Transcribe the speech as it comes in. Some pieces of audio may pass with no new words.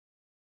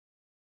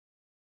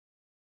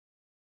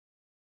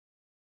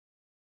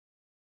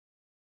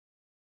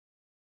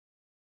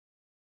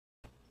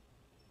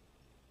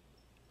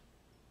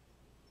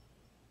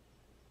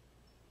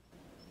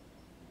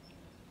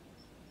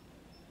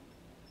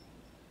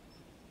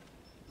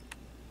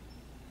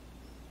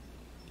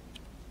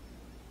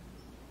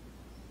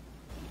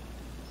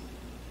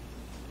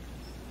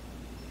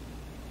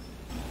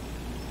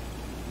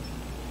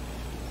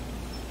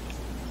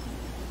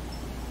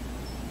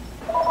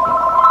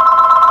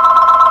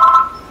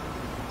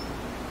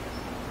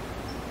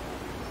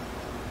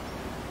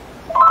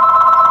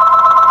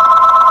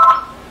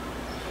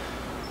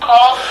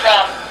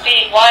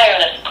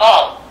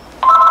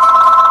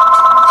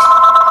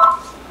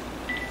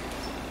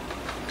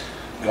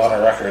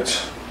Goner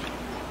Records.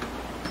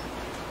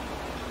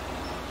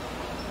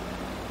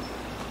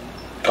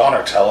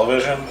 Goner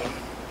Television?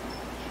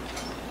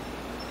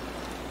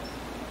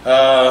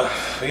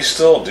 He's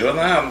still doing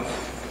that?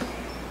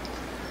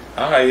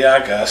 Alright, yeah,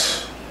 I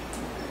guess.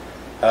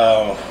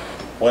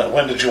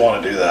 When did you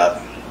want to do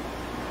that?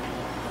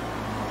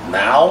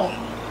 Now?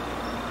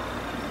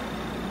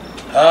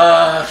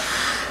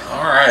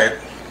 Alright.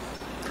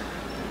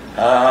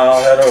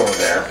 I'll head over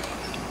there.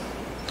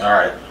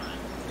 Alright.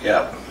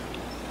 Yep.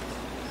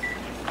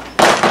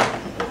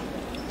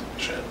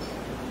 Shit.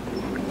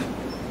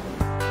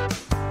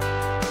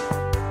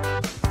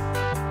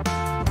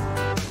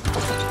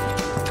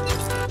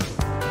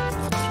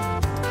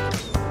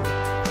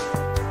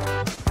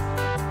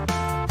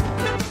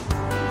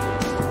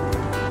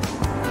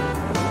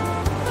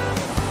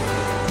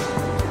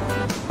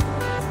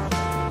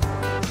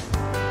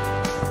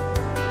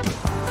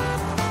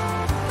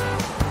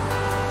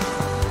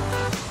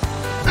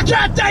 I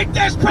can't take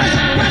this pressure.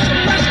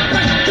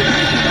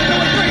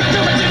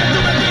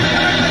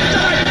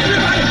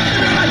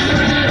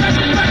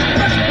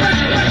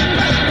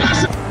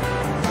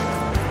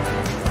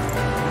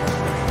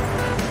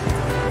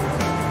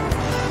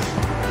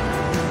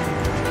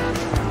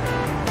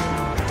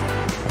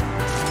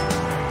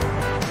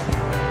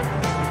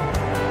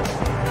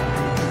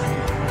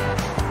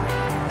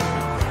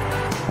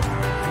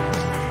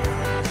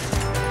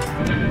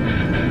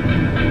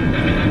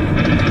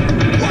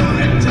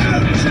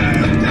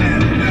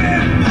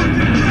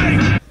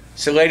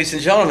 So ladies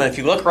and gentlemen, if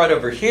you look right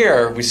over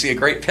here, we see a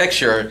great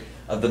picture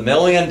of the $1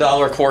 Million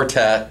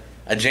Quartet,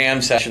 a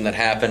jam session that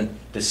happened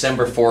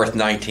December 4th,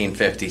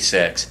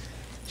 1956.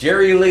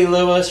 Jerry Lee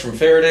Lewis from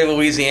Faraday,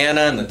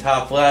 Louisiana in the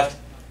top left.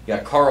 You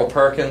got Carl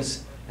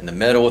Perkins in the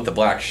middle with the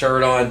black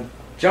shirt on.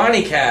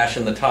 Johnny Cash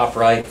in the top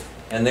right.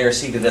 And they're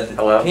seated at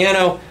the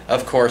piano,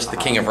 of course, the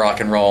king of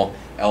rock and roll,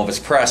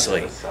 Elvis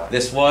Presley.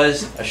 This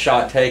was a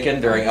shot taken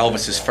during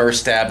Elvis's first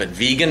stab at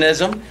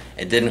veganism.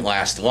 It didn't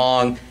last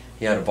long.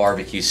 He had a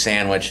barbecue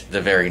sandwich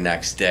the very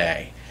next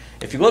day.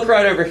 If you look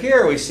right over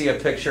here, we see a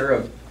picture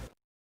of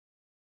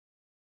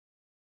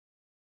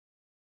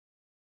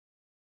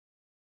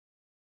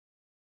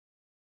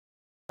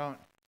I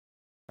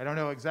don't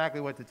know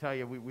exactly what to tell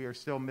you. We are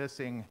still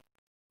missing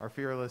our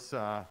fearless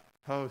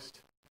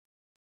host,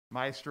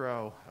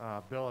 Maestro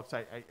Billups.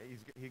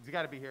 He's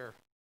got to be here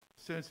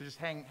soon, so just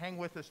hang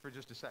with us for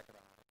just a second.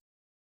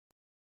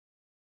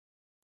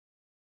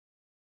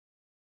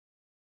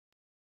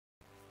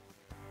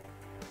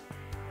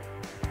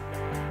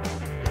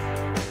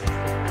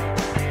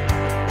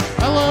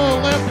 Hello,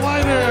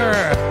 Lamplighter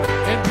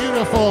in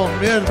beautiful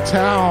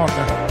Midtown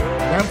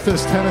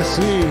Memphis,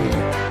 Tennessee.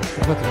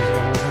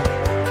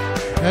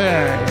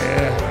 Yeah.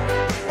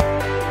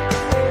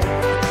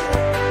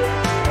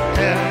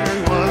 There he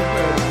was.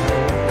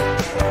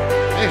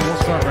 Hey, we'll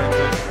start right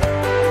there.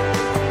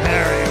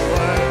 There he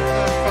was,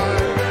 a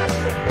fighter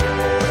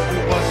who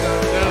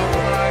wasn't down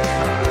my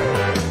time.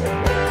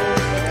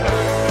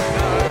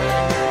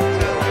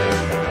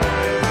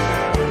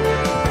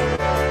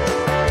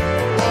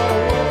 Oh,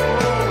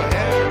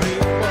 Harry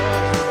was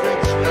a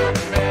rich young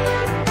man.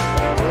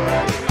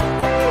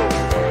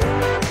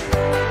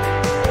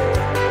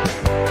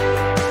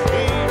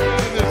 Even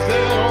his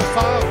little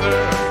father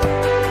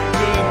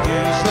could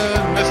use a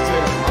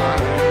mystic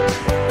mind.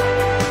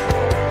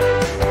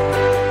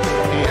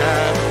 He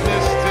had a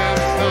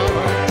distant son,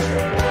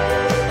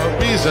 a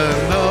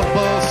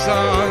reasonable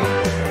son.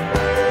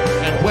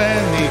 And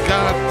when he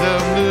got the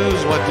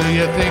news, what do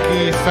you think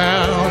he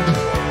found?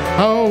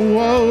 Oh,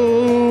 whoa,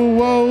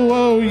 whoa,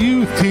 whoa,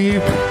 you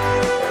keep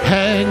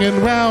hanging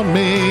round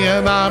me,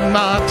 and I'm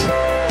not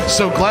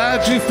so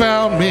glad you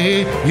found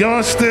me.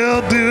 You're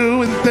still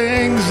doing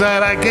things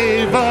that I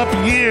gave up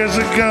years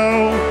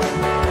ago.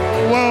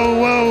 Whoa,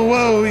 whoa,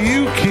 whoa,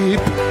 you keep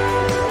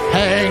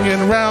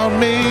hanging round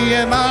me,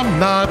 and I'm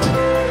not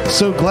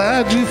so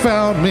glad you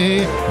found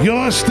me.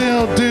 You're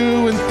still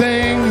doing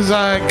things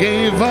I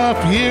gave up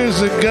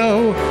years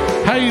ago.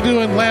 How you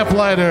doing,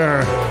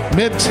 Lamplighter?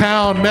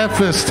 Midtown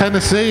Memphis,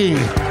 Tennessee.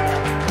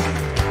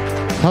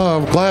 Oh,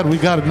 I'm glad we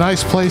got a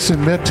nice place in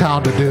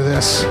Midtown to do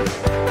this.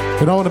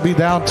 We don't want to be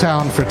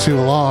downtown for too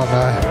long.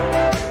 I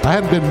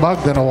hadn't been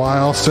mugged in a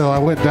while, so I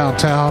went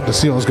downtown to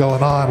see what was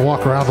going on,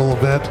 walk around a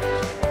little bit.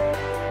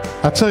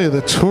 I tell you,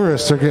 the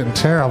tourists are getting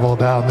terrible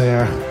down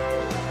there.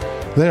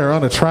 They are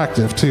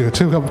unattractive, too.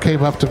 Two of them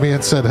came up to me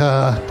and said,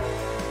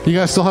 you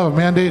guys still have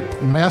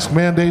a mask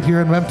mandate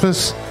here in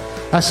Memphis?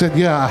 I said,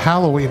 yeah, a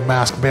Halloween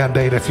mask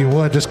mandate, if you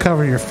would. Just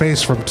cover your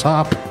face from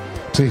top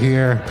to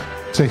here,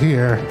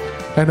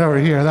 and over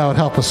here. That would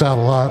help us out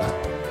a lot.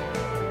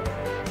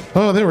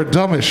 Oh, they were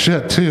dumb as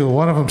shit, too.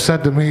 One of them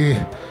said to me,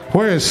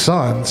 where is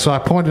Sun? So I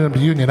pointed him to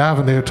Union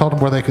Avenue, told him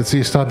where they could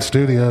see Sun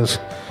Studios.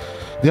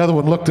 The other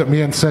one looked at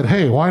me and said,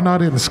 hey, why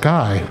not in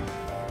Sky?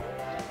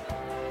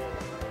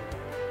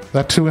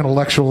 That too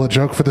intellectual a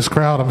joke for this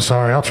crowd? I'm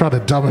sorry. I'll try to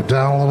dumb it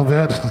down a little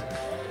bit.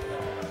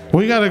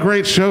 We got a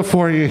great show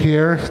for you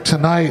here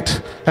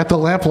tonight at the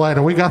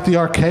Lamplighter. We got the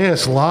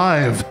Archaeas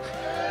live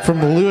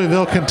from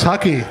Louisville,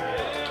 Kentucky.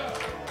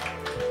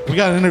 We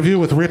got an interview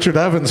with Richard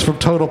Evans from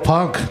Total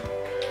Punk.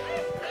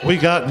 We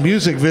got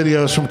music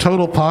videos from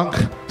Total Punk,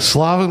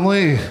 Slavin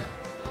Lee,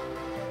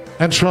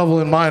 and Trouble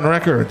in Mind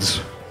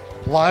Records.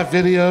 Live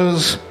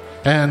videos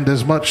and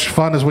as much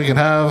fun as we can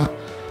have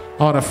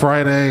on a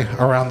Friday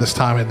around this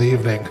time in the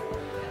evening.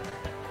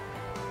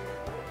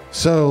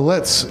 So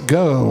let's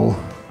go.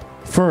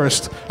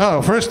 First,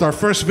 our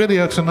first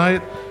video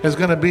tonight is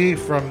going to be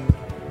from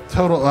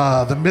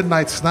the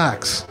Midnight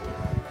Snacks.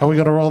 Are we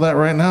going to roll that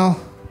right now?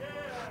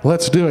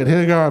 Let's do it.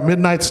 Here we go, our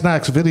Midnight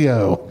Snacks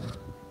video.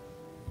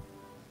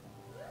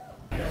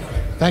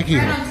 Thank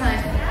you.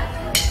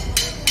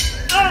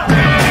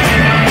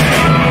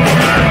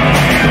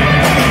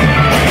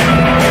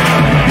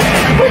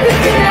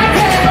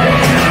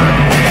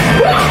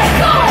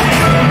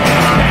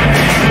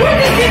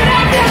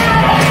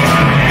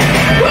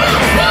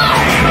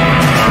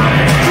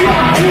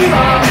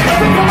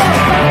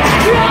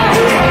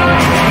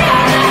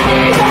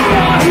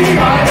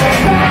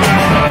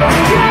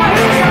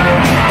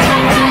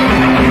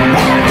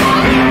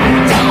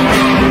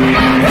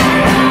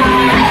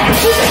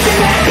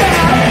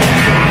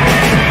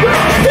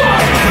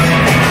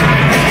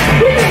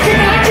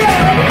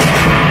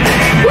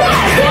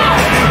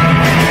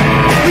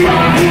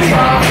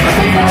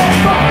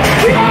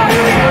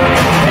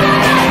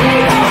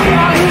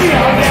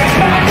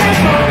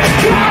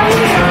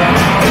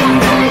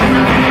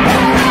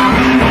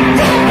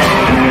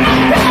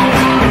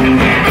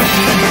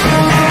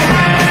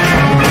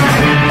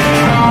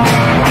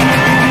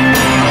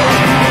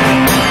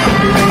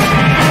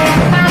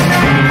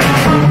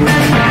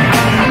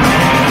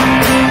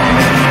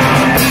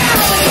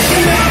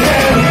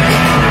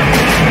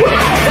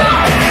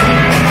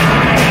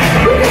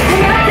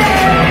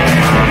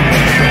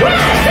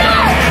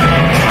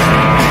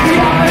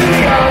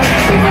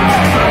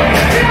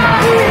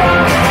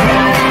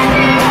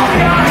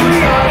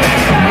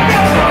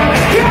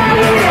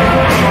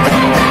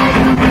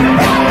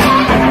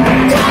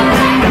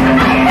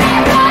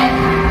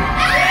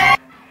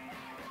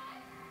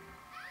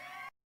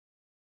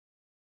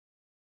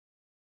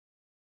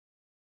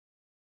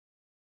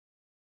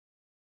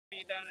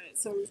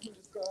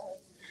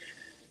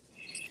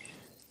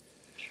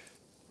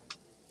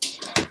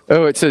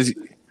 Oh, it says,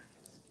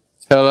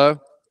 hello.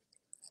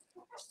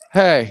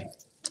 Hey,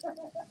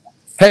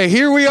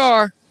 here we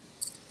are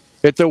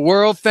at the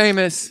world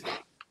famous,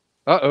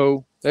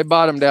 they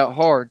bottomed out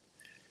hard.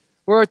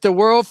 We're at the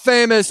world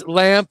famous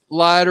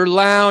Lamplighter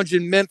Lounge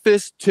in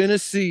Memphis,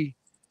 Tennessee.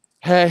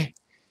 Hey,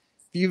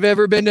 if you've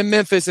ever been to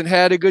Memphis and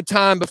had a good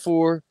time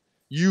before,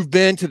 you've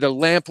been to the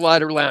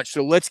Lamplighter Lounge.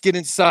 So let's get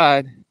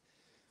inside.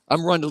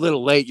 I'm running a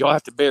little late. Y'all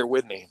have to bear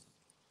with me.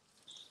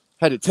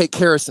 Had to take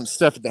care of some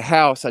stuff at the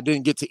house. I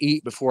didn't get to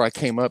eat before I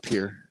came up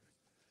here.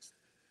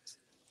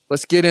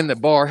 Let's get in the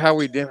bar. How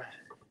we doing?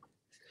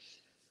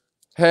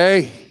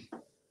 Hey,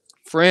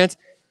 friends.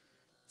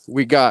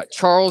 We got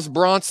Charles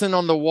Bronson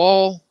on the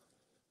wall.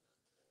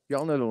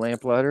 Y'all know the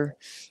Lamplighter.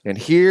 And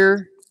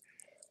here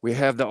we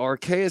have the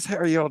Archaeas. How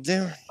are y'all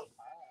doing?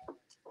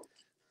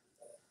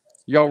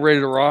 Y'all ready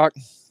to rock?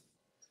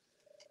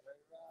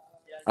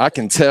 I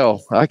can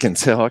tell. I can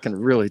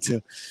really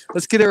tell.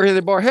 Let's get over here to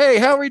the bar. Hey,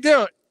 how are we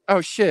doing? Oh,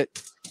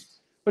 shit.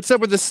 What's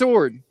up with the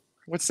sword?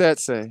 What's that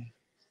say?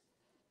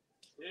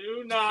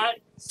 Do not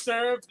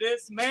serve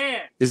this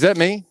man. Is that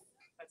me?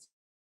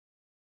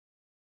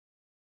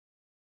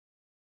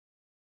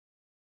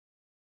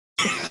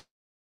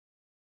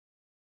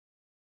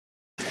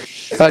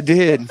 I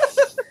did.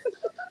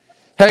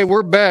 Hey,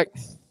 we're back.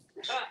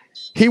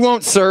 He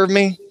won't serve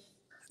me.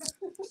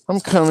 I'm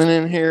coming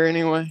in here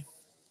anyway.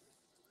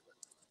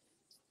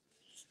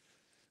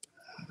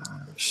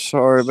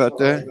 Sorry about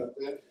that.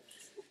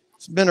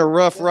 It's been a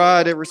rough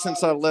ride ever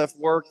since I left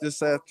work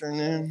this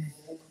afternoon.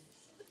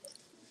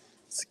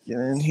 Let's get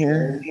in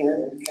here.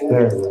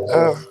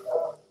 Oh.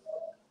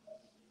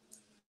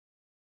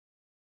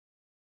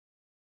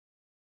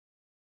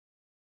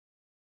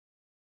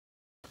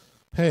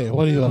 Hey,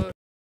 what are you up?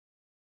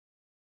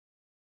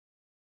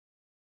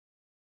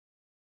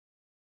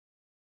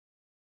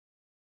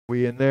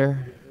 We in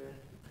there?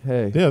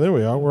 Hey. Yeah, there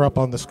we are. We're up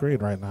on the screen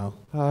right now.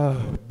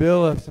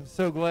 BILLUPS, I'm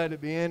so glad to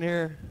be in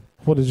here.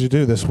 What did you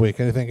do this week?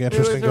 Anything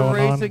interesting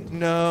going on?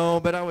 No,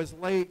 but I was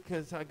late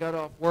because I got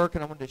off work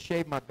and I wanted to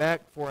shave my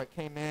back before I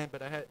came in,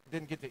 but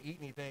didn't get to eat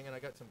anything, and I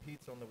got some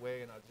pizza on the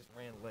way, and I just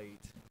ran late.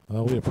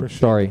 Well, we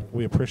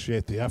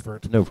appreciate the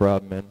effort. No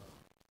problem, man.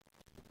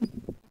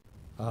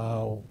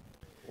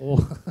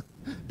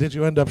 Did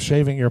you end up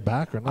shaving your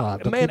back or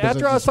not? Man,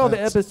 after I saw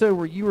the episode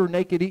where you were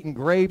naked eating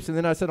grapes, and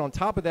then I said on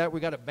top of that,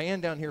 we got a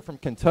band down here from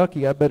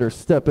Kentucky. I better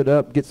step it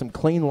up, get some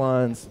clean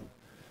lines.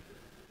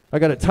 I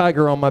got a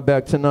tiger on my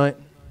back tonight.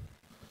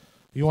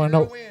 You want to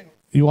know?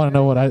 You want to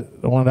know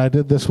what I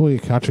did this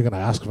week? Aren't you going to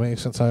ask me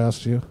since I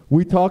asked you?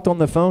 We talked on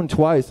the phone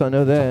twice. I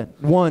know that.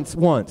 Once.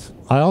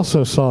 I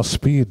also saw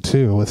Speed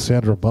 2 with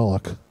Sandra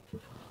Bullock.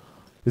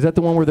 Is that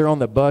the one where they're on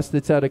the bus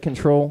that's out of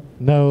control?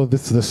 No,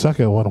 this is the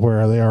second one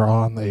where they are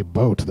on a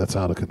boat that's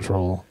out of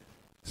control.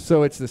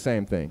 So it's the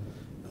same thing.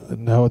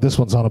 No, this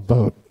one's on a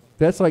boat.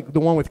 That's like the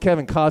one with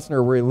Kevin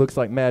Costner where he looks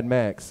like Mad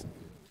Max.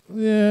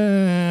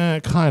 Yeah,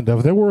 kind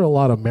of. There were a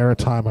lot of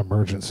maritime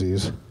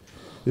emergencies.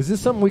 Is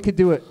this something we could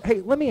do? Hey,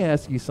 let me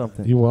ask you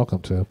something. You're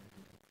welcome to.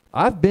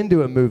 I've been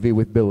to a movie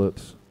with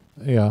Billups.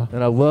 Yeah.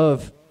 And I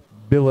love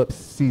Billups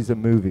sees a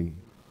movie.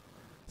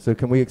 So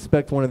can we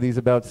expect one of these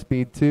about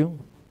speed too?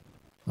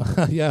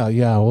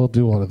 Yeah, we'll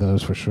do one of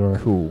those for sure.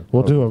 Cool.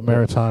 We'll do a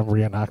maritime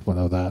reenactment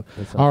of that.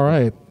 All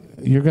right.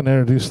 You're going to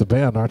introduce the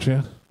band, aren't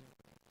you?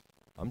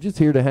 I'm just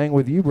here to hang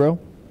with you, bro.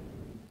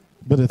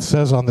 But it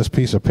says on this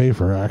piece of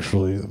paper,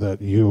 actually,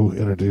 that you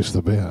introduced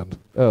the band.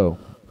 Oh,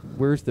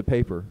 where's the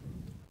paper?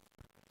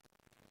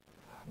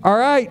 All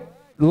right,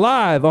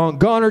 live on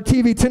Goner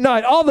TV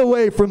tonight, all the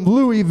way from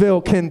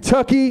Louisville,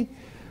 Kentucky,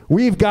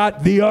 we've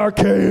got the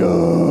Archaeas.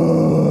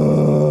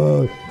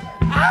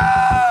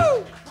 Ow!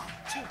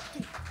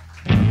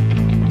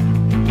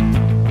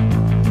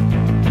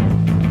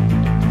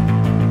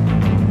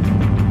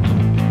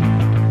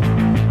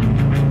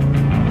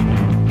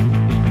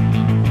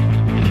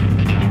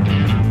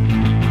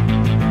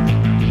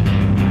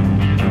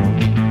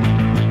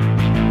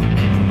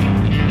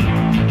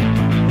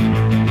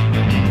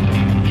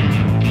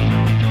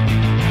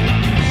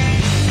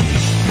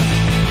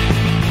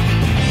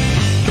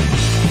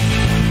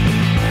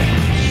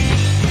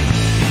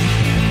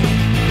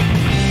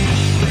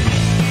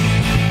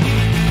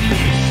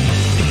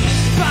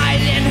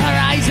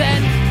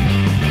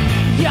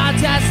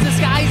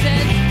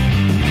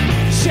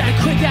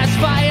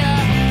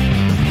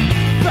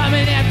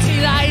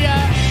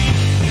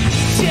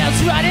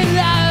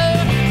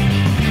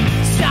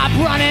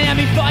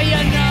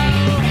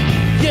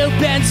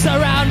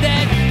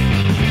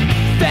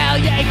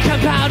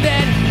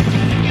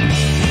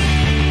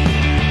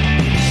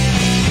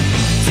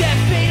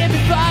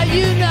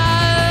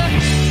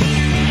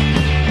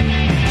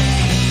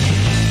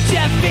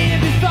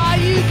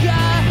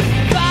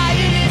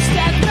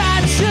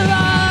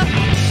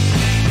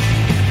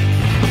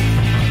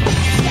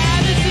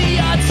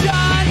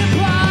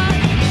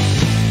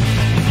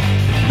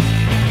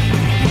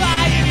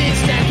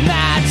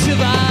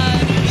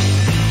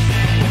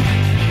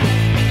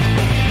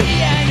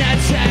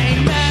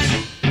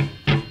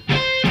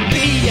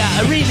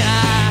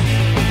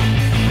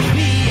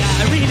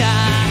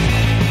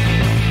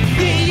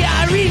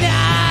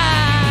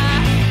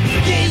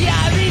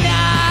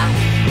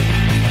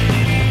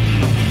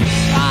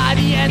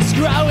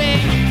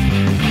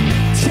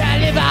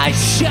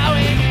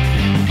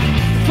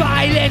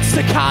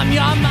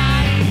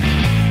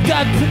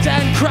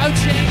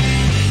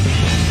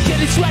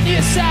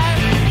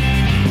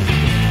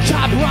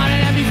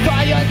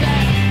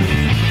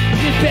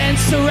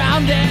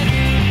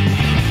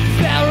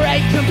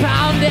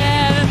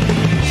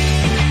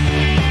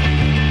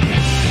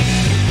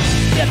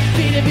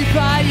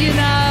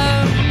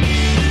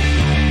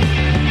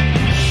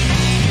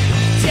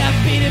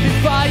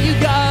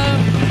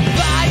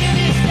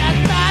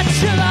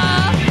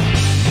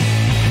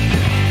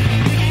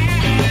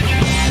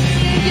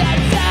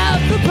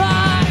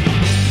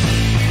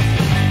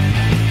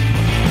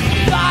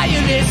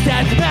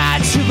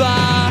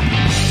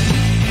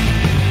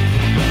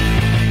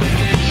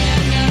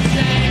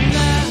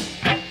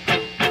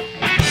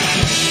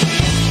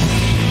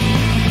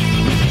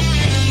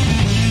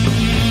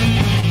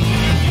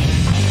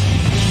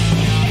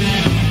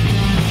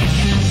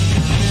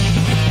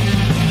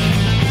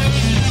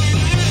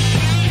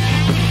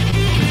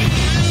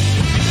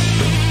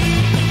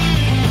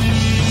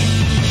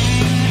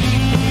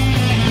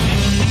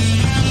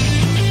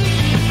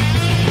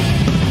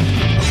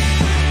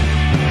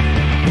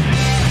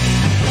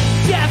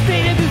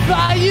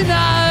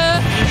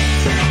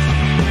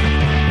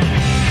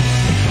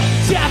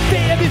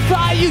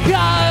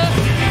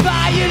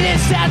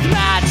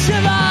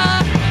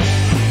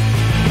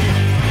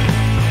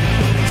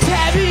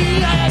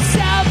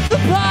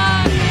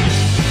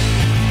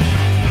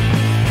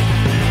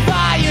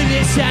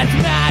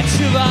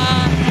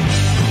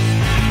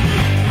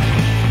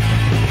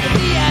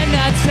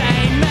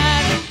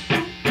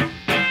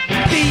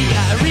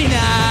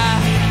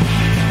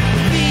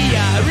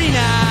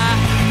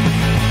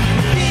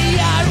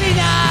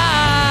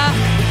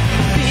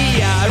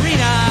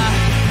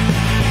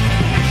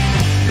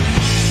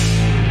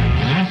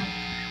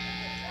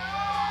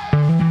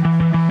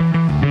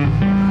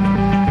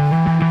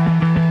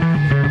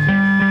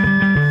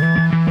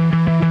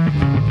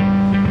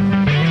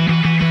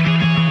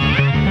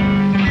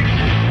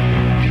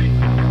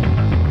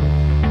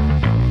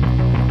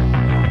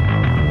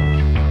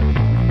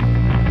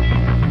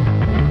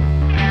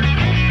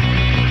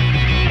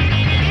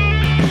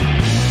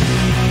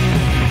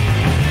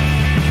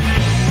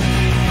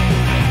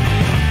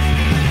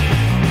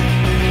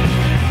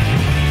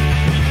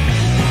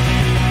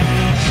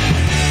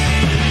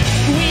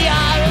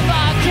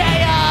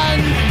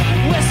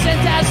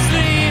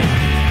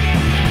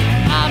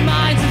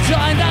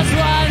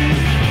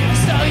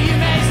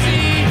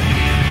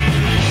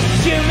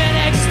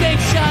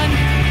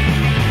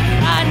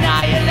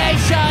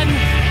 Annihilation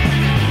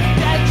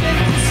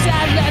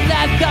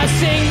The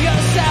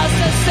single cell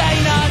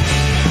sustainer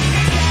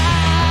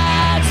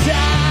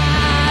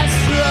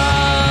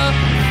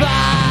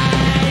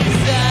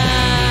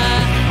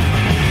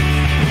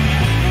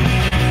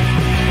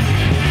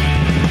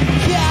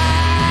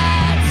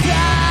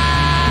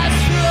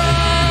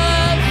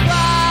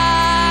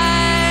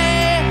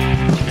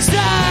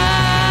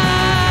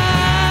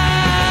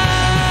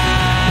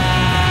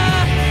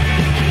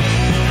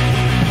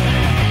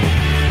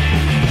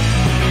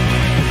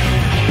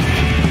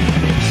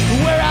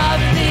We're of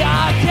the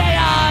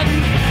Archaeas.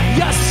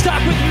 You're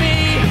stuck with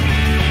me,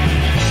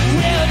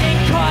 wielding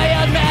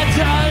coiled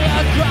metal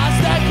across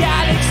the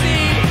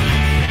galaxy.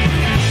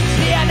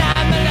 The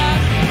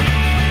anomalous,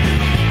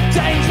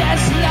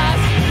 dangerous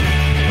lust.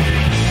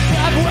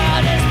 The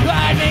world is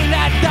burning,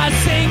 let the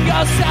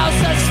single cell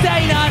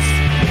sustain us.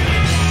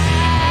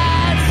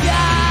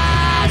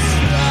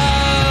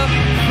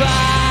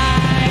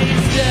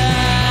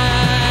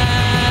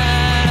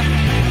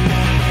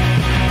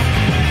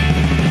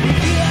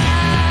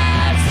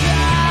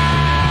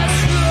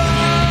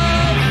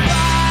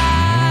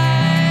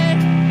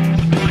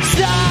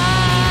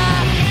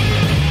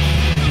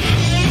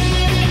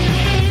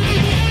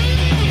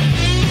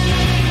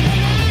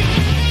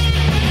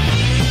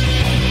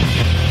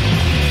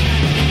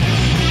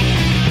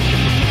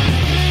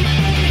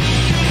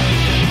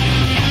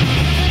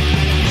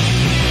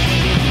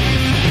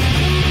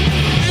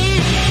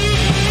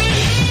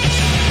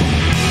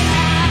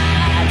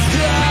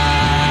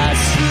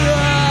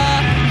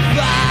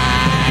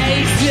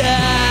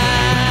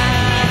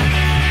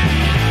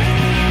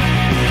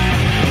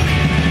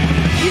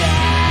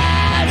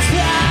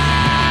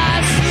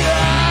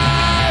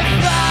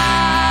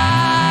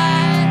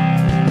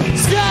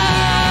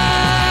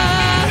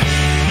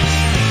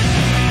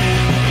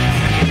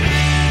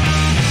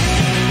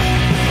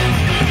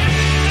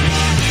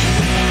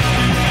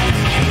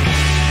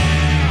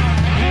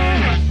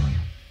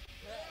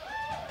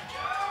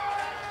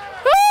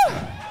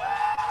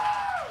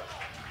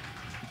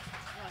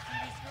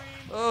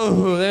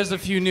 Oh, there's a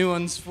few new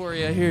ones for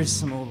you. Here's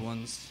some old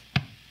ones.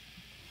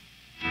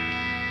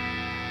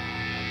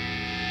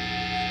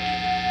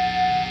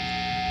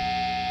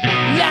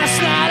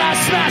 Last night I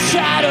smashed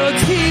out on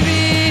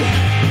TV.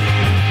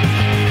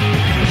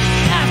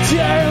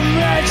 After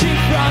emerging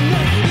from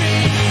the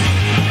street,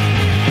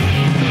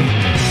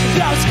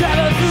 those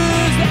clever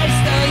fools, they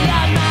stole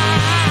your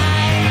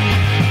mind.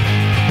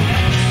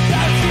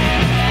 Those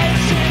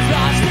generations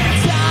lost in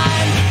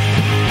time.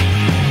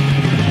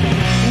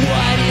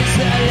 What is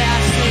the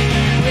last thing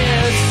you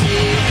will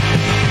see?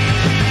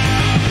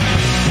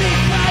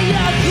 Before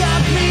you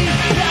complete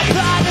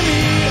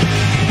lobotomy,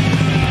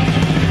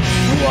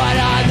 what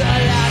are the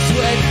last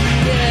words you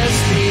will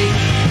speak?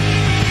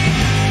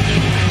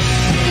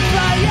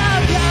 Before you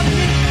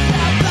complete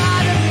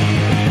lobotomy,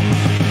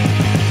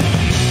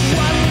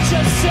 one which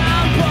of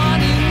sound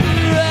born in the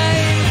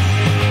rain,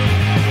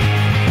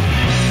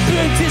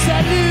 through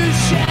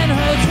dissolution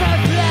holds her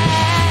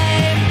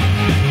flame.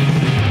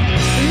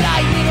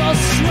 Lightning will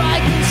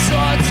strike and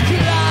swords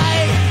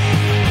collide.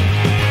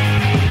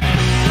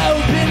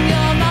 Open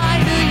your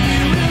mind or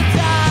you will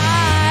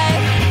die.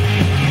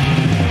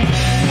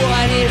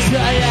 What is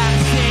the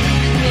last thing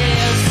you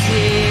will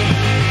see?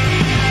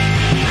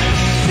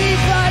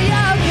 Before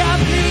you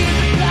complete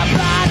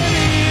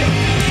lobotomy,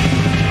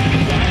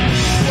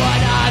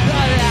 what are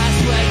the last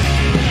words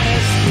you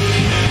will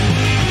speak?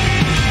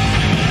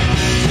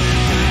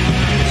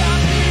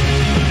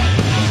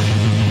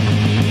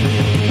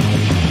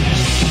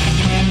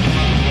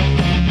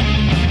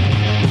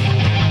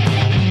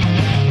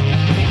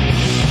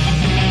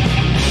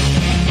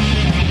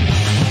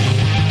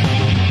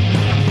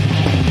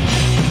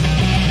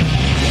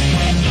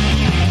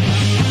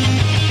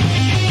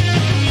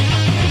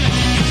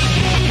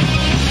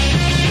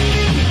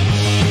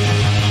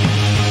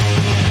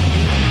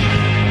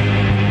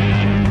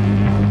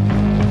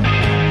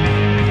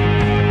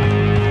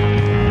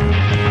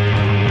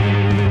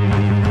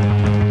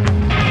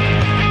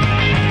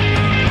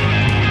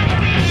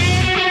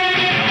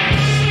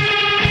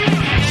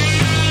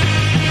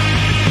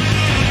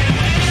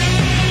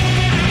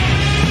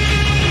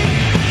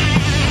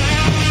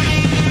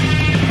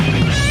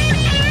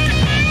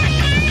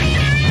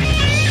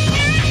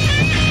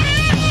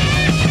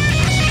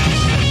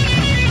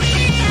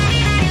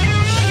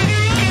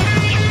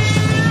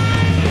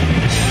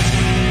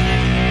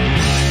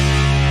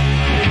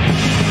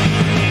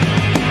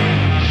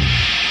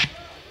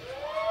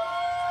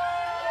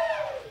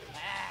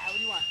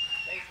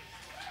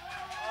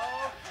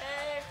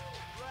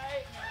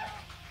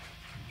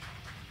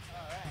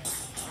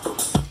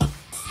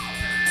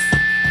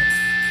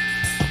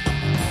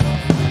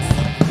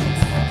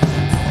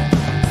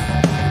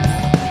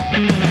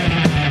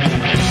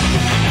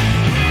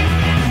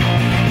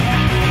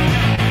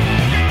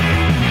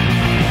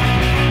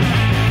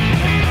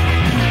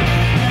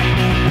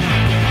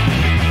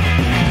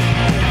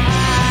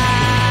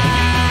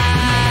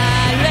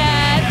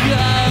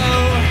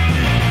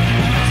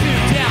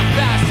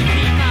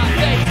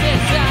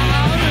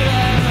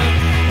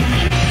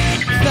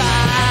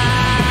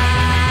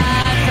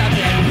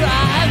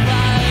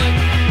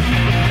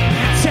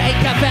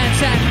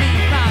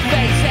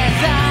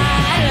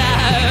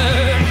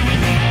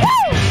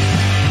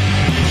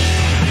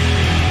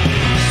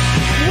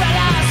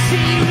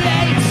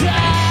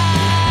 later.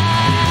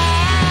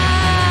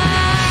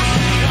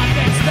 Up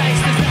in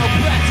space, there's no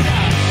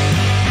pressure.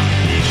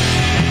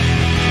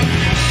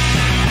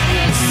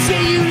 I'll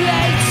see you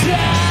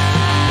later.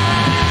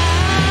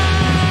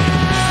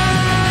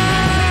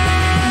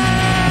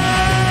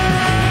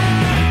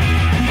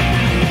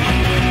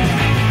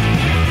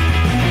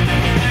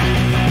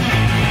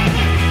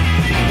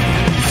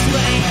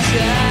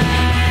 Strangers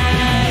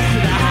to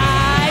the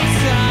high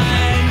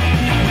sun,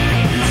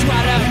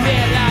 swallow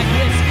beer like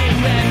whiskey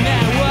when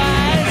there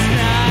was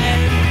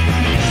none.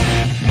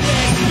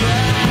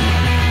 Whisper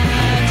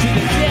to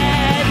the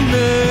dead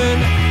moon,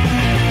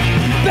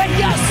 bend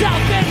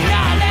yourself in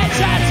knowledge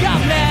and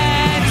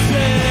coming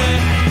soon.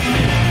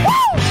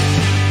 Woo!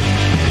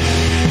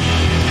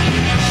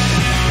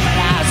 But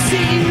I'll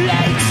see you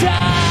later.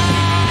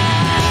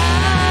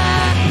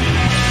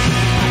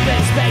 Up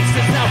in space,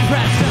 there's no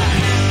pressure.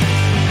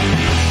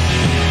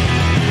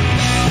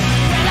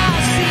 But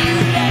I'll see you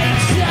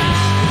later.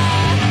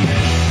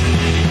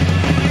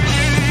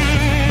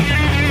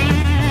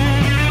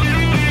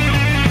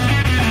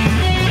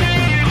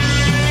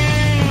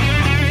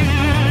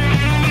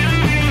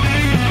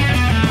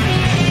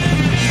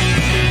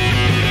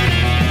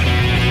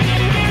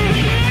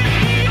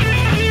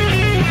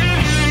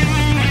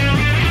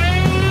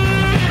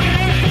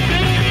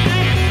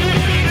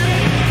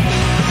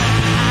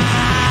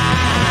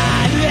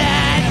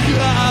 Let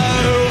go.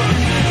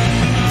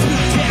 Too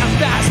damn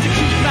fast to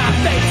keep my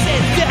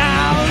faces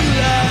down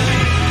low.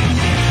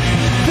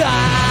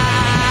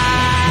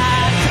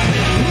 Thoughts of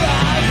the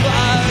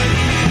problem.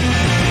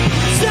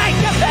 Take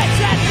the face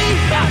and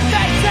leave my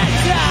face and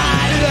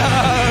die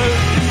low.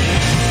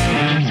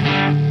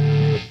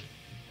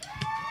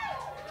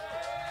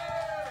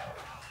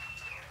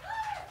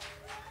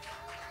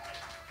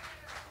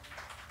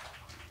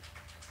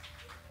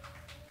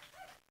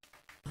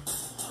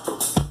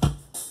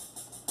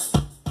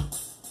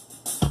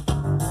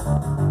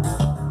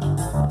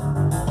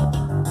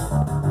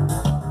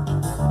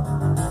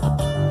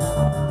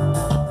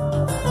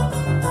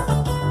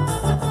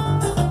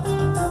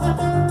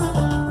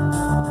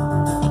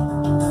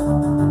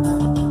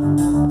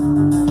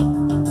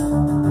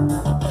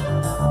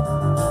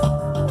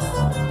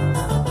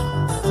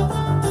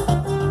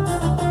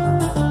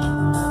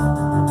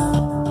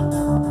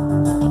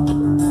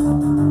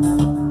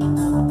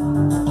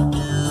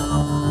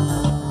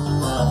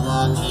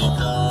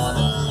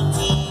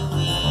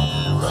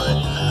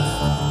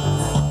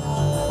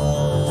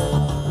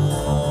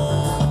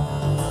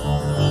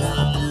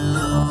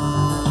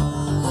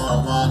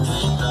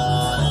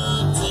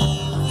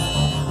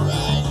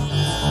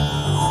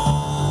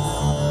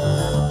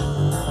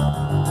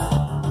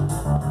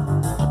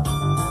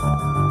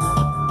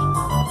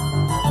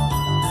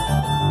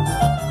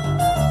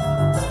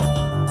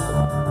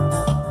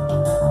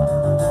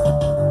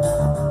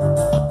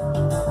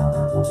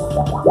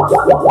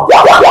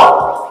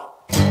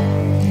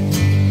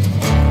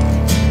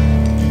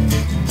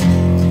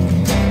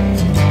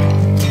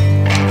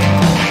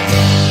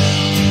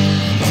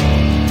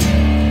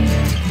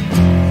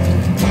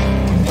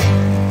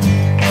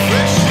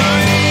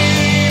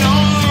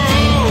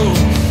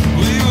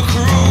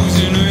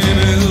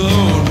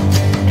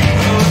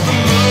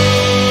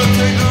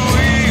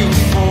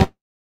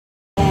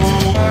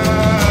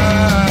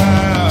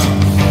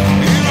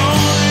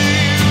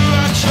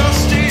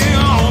 Trusting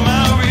all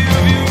my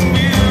rearview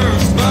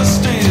mirrors.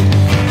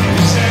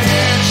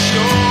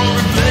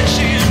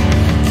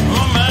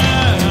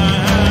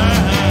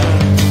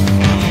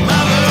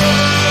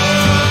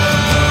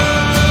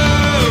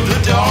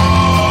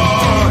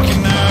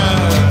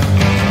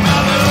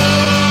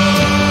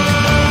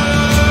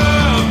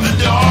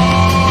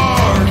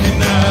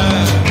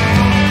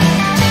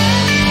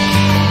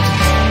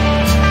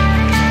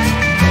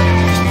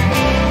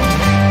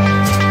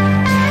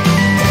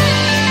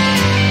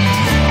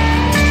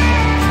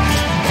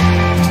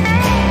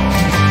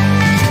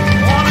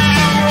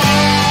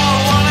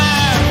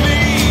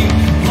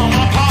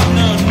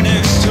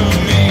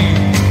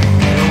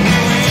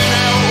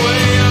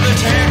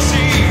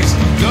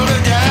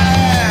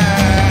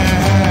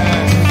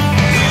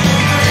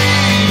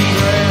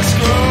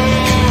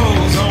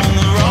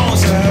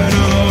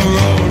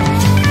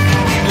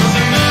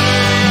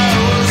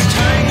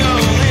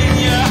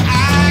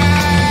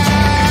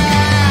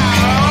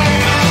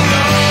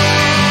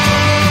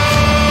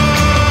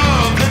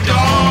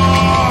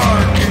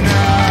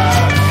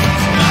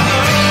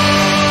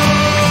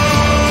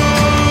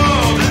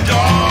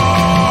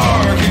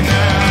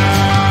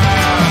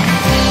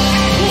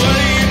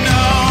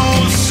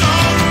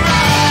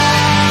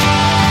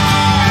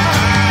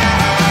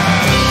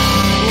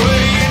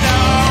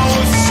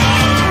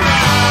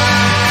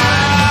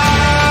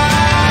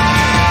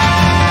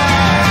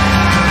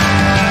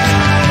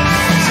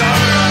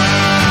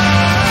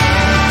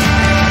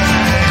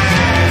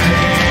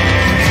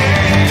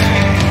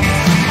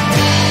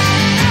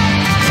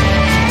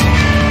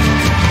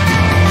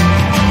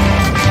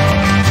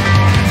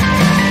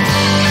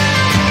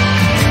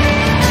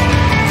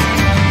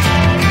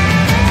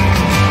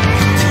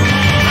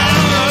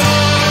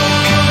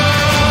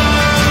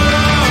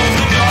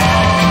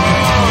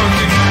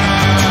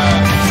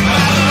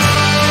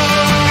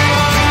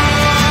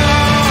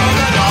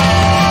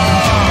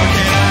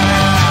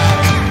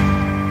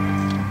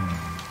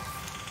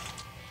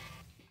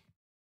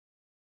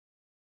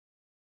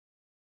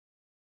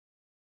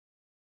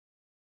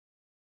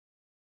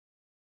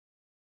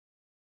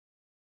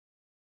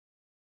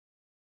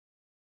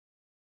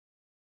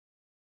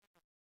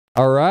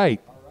 All right.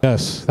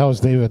 Yes, that was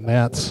David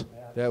Nance.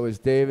 That was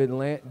David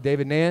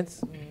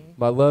Nance.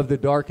 I Love the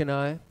Dark and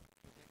I.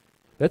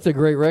 That's a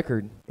great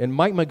record. And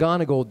Mike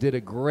McGonigal did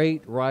a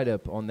great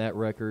write-up on that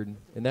record,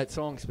 and that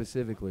song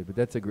specifically. But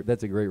that's a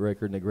great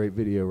record and a great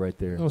video right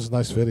there. That was a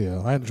nice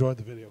video. I enjoyed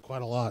the video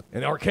quite a lot.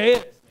 And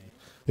Archaeas.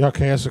 The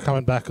Archaeas are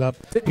coming back up.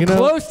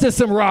 Close to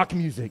some rock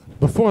music.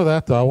 Before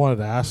that, though, I wanted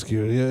to ask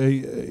you.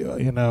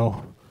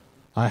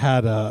 I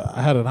had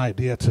an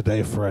idea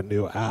today for a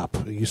new app.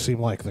 You seem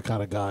like the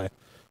kind of guy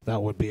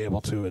that would be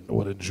able to and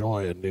would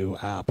enjoy a new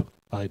app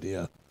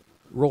idea.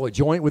 Roll a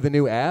joint with a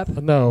new app?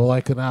 No,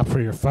 like an app for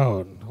your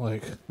phone.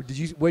 Like, what did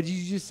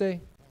you just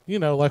say?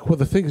 Like with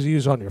the things you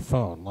use on your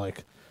phone.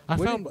 Like,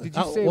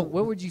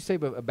 what would you say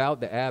about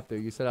the app though?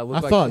 You said I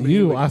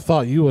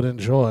thought you would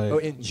enjoy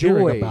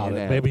hearing about it.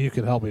 App. Maybe you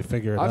could help me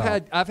figure it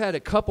out. I've had a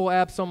couple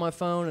apps on my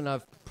phone and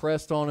I've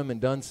pressed on them and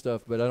done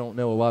stuff, but I don't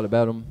know a lot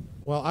about them.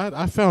 Well,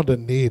 I found a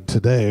need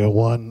today.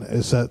 One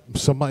is that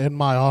in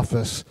my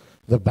office,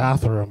 the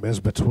bathroom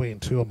is between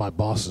two of my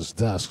boss's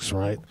desks,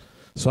 right?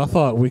 So I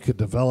thought we could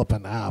develop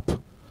an app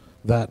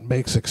that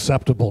makes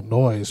acceptable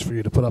noise for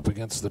you to put up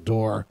against the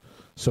door.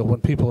 So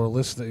when people are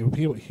listening, when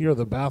people hear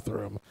the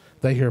bathroom,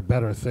 they hear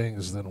better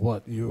things than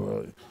what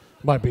you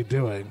might be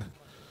doing.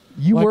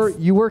 You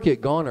work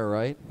at Goner,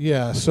 right?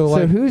 Yeah.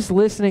 So who's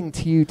listening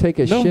to you take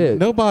a shit?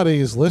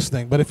 Nobody's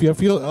listening. But if you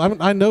feel,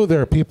 I know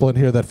there are people in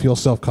here that feel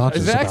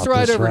self-conscious about this,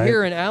 right over right?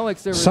 here, and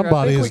Alex over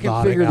Somebody here. I is think we can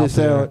nodding figure out this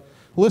there. out.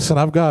 Listen,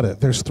 I've got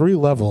it. There's 3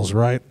 levels,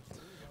 right?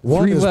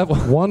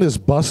 One is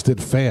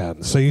busted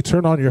fan. So you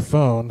turn on your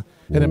phone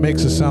and it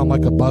makes it sound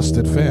like a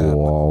busted fan.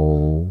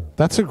 Whoa.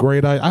 That's a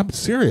great idea. I'm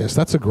serious.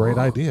 That's a great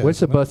idea.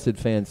 What's a busted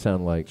fan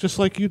sound like? Just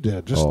like you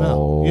did just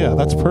now. Yeah,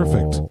 that's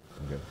perfect. Okay.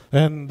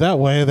 And that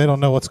way they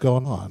don't know what's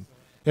going on.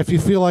 If you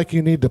feel like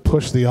you need to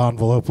push the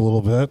envelope a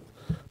little bit,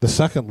 the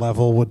second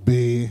level would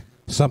be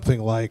something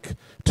like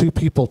 2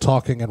 people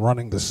talking and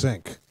running the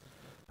sink.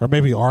 Or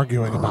maybe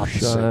arguing about the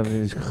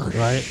sink,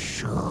 right?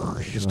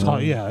 Just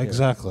talk, yeah,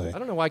 exactly. I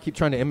don't know why I keep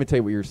trying to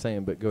imitate what you're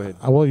saying, but go ahead.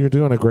 Well, you're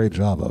doing a great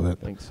job of it.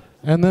 Thanks.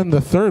 And then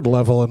the third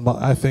level,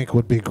 I think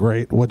would be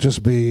great, would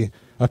just be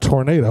a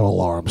tornado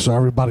alarm, so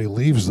everybody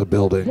leaves the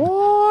building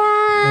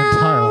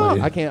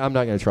entirely. I'm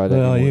not going to try that.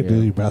 Well, anymore, you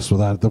do your best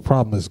with that. The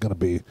problem is going to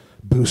be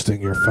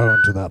boosting your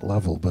phone to that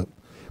level, but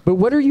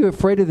what are you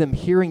afraid of them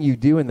hearing you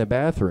do in the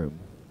bathroom?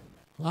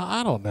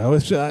 I don't know.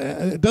 It's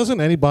just, doesn't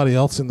anybody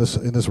else in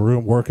this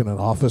room work in an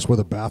office where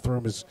the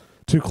bathroom is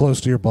too close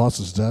to your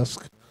boss's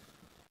desk?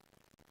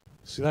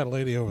 See that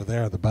lady over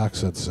there in the back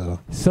said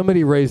so.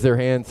 Somebody raised their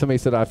hand. Somebody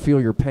said, "I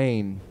feel your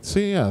pain."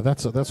 See, yeah,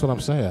 that's what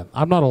I'm saying.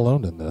 I'm not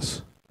alone in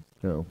this.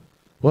 No.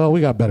 Well, we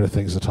got better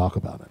things to talk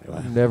about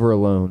anyway. Never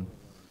alone.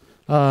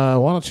 Why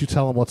don't you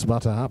tell them what's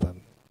about to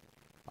happen?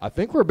 I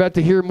think we're about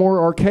to hear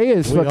more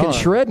Archaeas fucking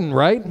shredding,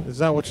 right? Is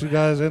that what you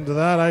guys into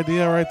that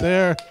idea right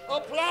there?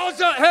 Applause!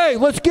 Hey,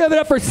 let's give it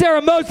up for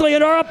Sarah Mosley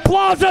and our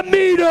applause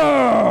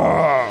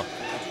meter!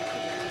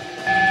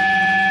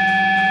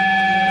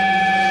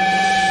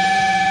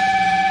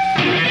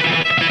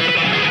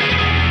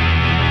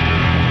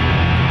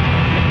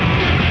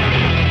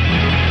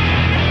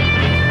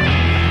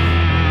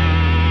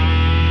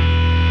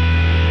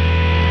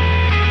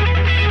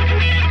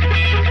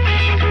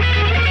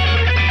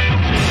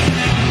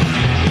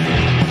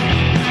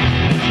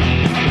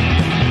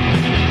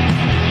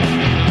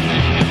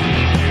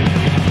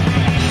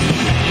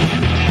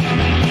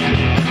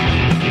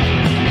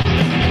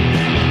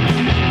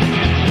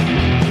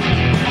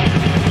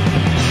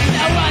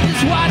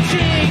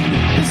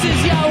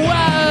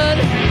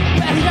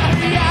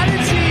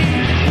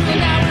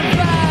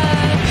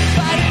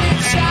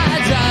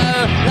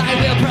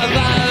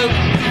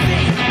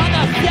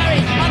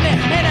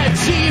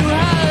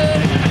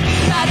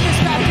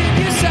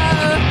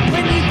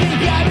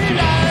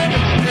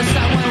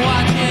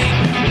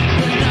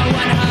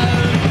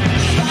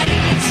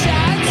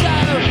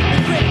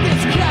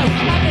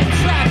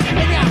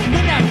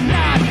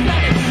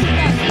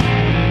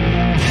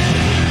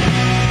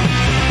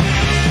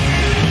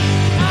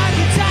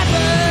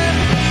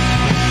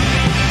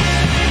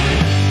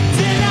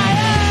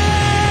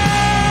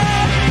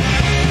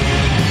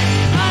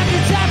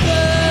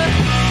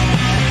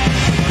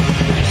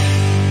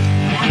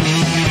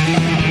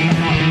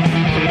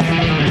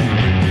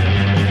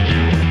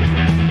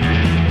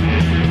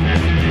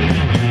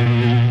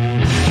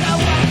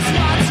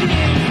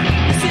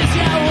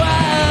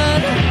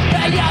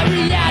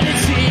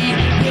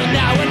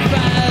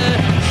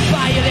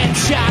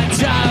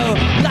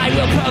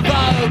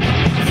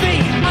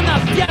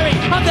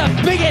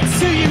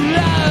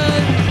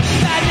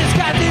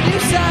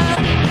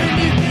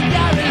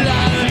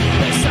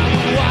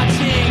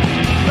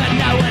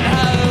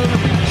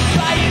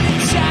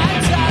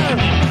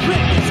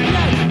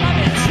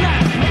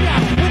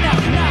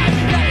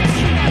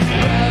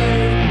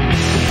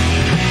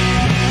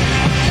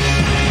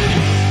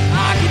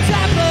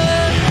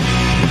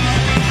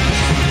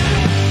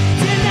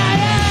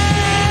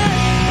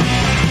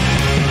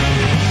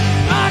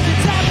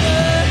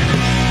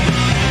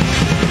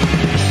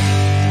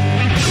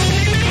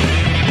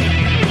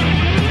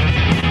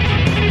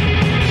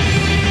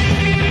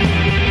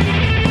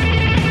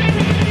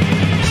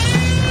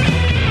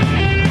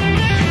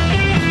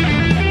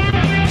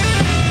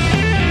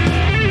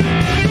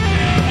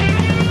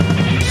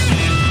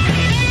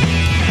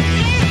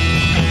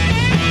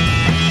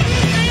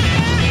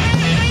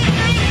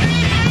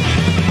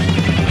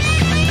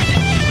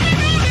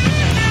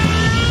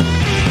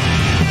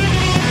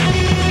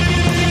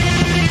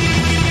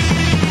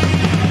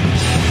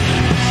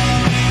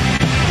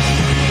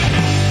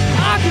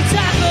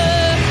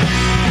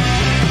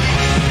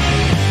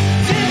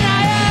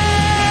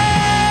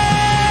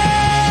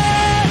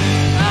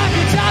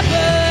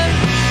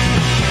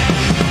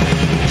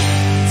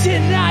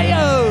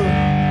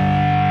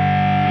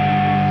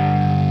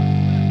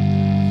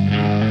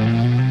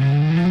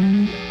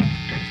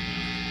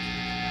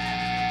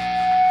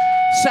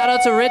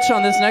 out to Rich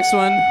on this next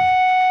one.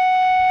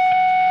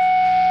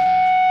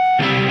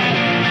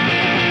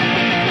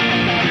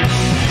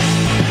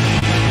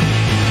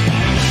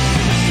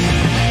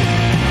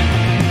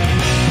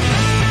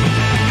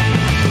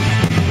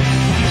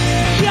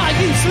 You're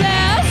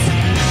useless,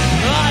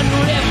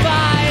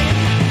 unrefined.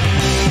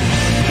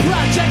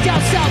 Project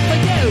yourself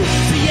anew,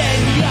 see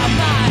in your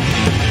mind.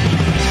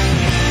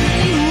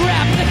 You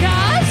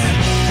replicas,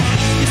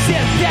 you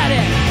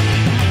synthetic.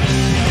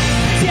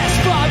 Just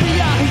for me,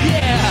 yeah.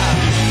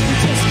 You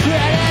just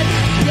credit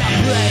your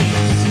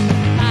brains,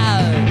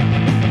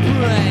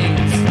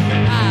 brains,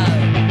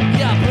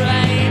 your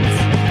brains,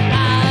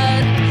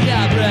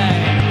 your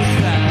brains.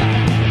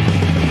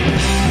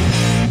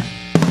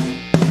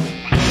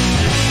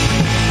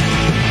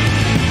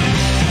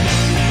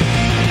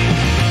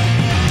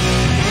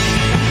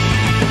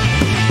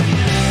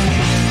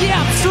 Yeah,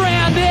 I'm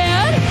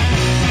stranded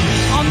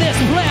on this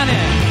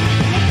planet,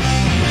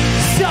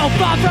 so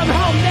far from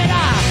home that I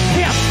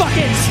can't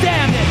fucking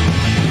stand it.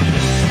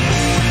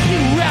 You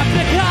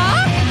replica,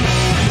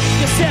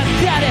 you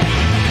synthetic.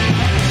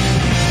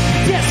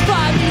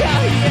 Discard me,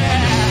 oh yeah.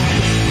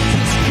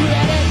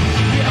 Discredit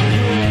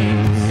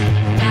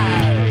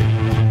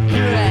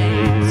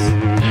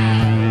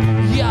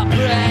your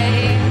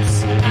brains,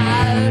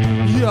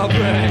 your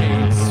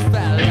brains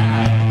fell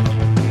out.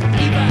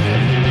 Evil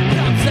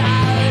comes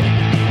out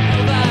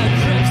over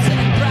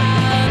crimson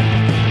brown.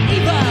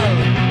 Evil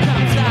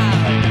comes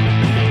out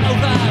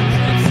over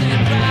crimson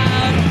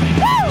brown.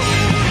 Woo!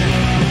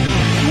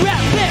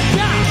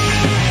 Replica!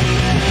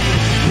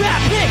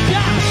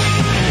 Replica!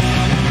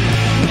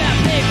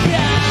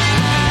 Replica!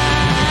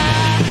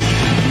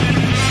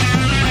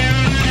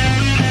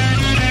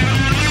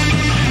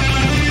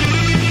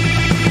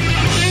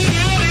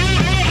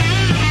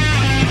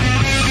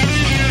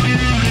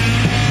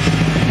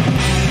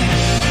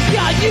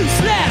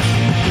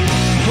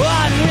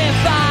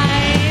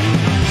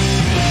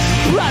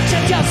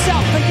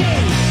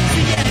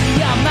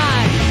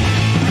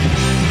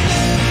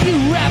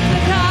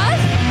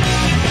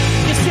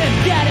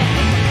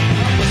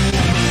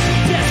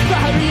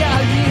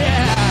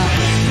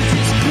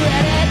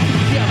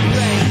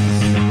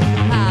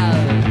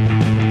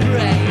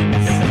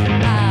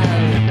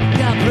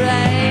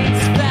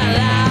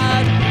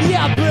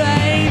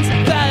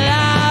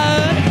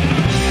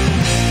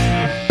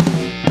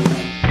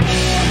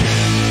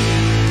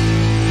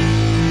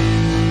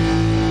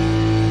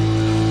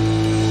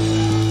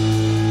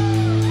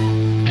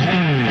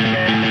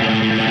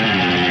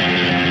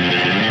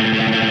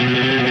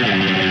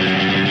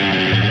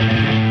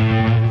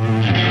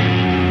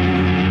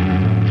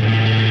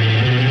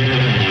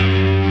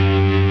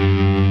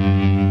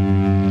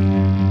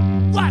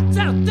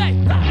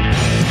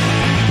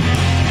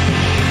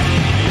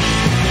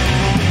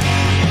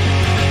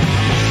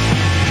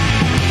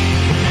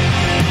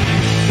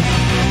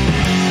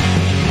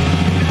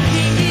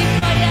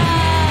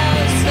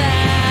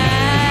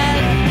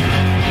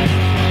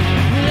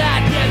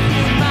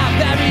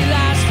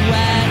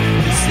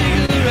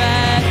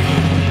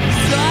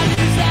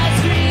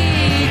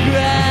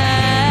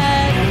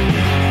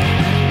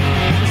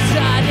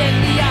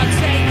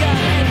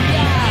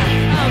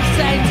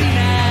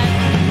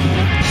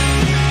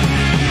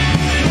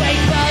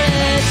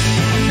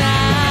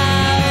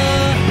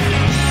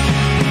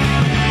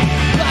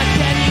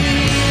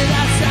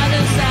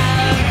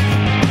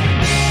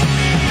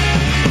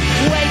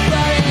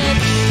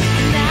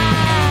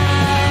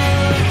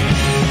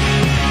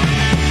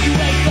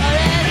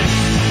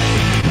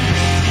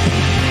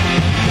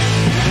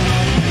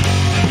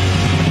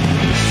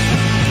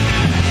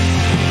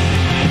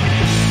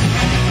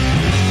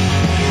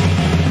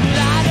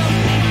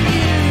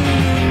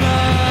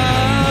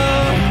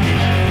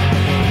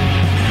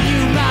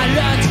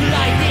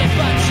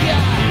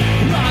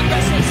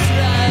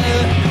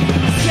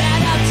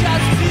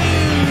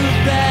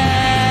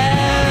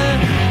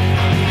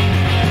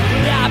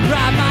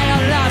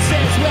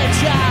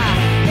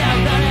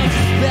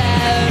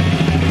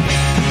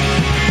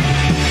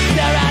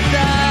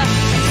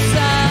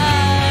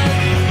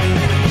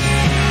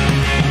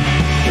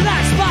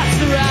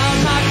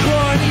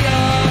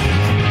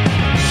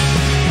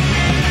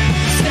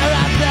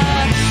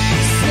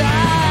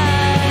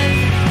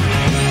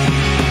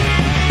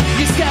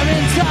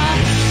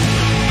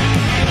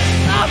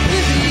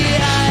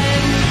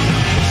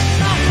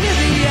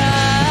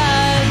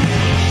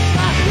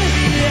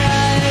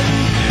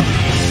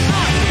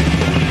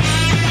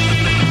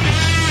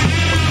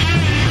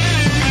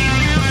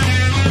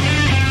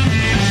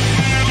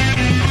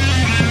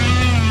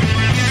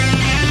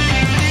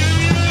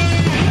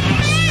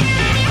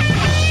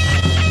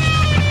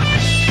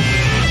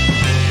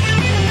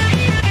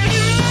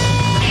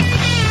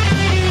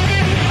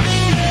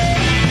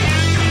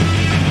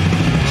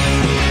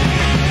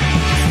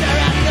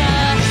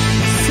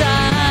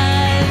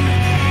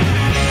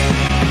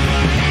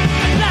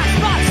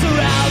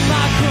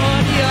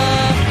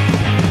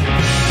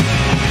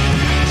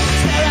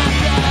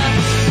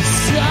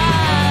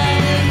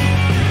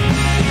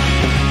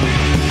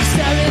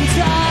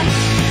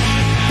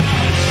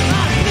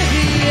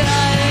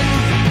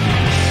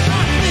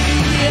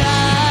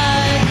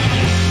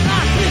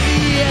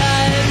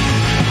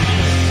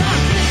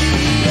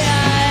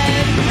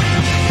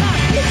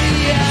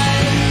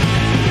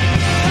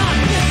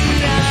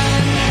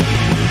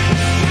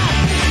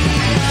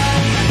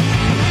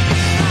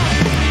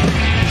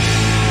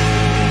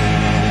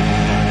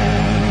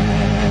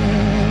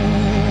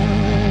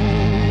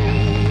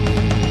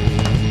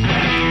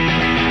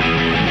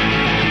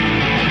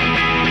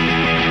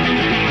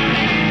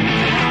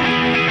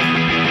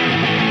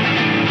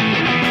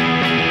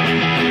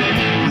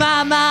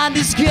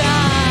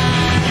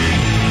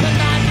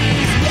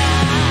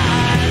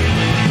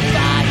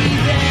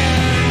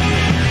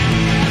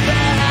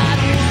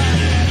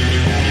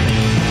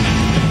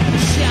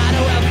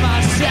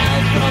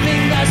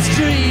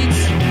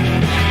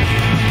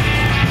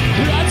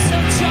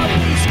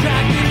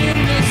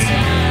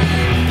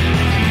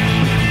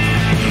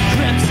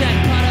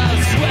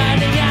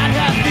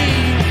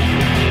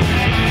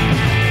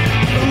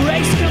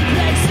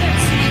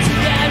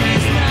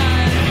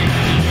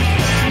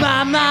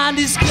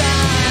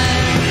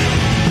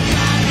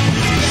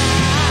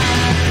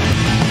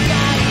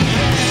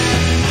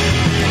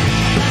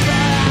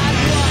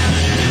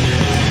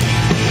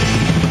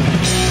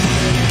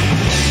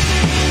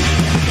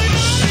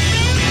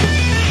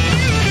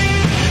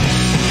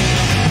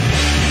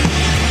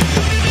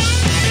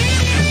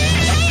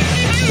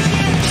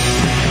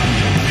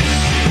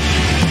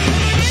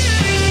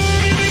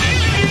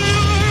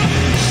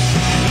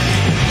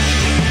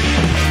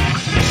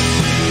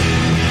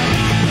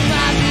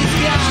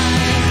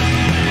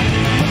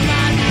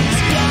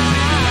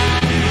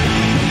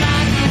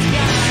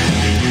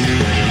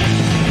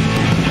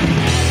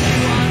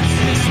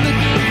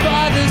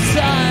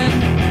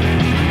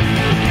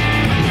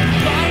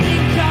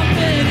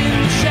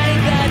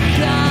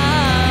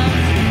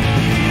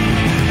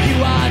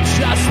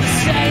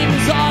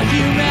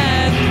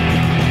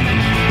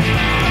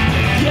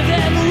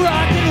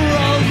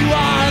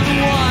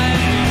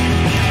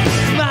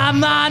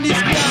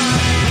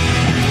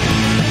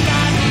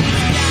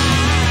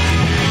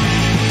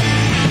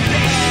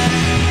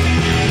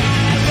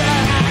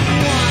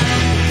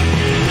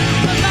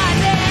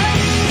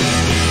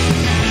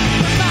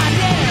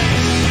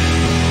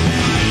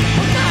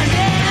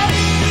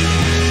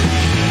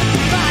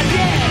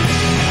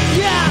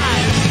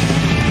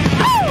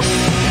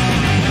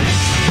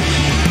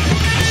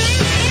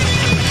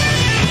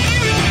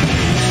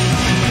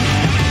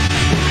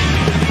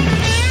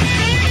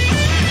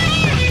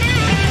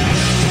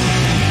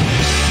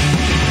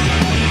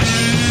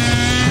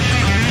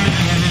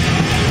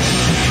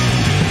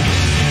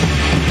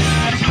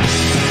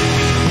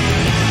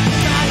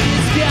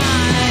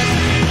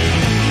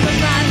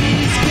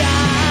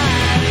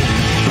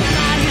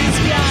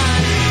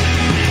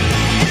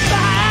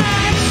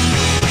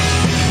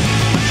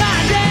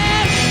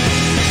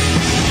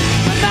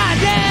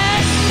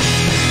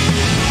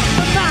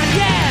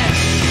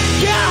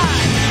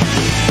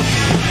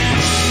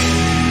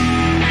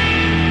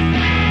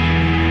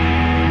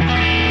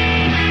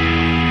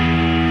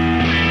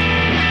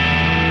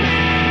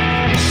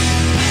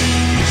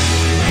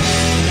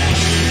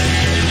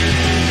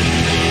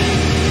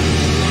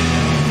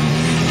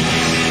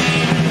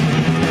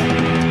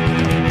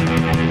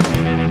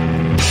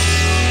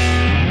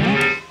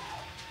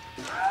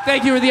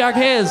 Thank you for the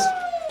Archaeas.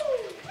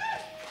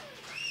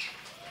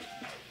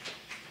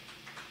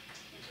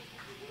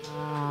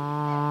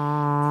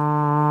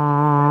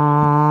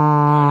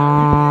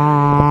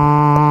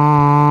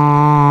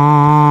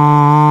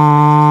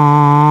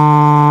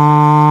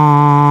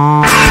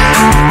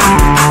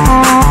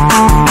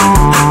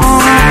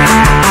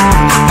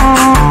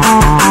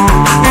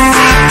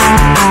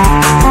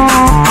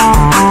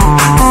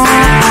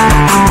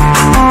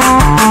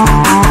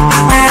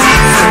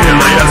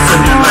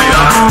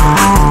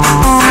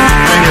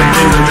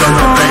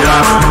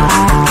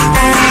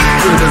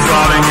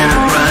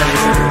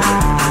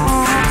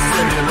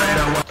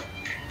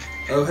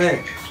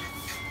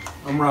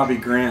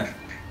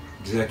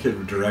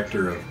 Executive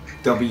Director of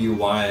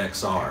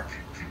WYXR.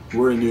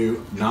 We're a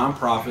new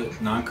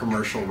non-profit,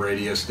 non-commercial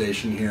radio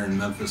station here in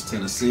Memphis,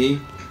 Tennessee,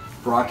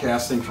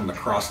 broadcasting from the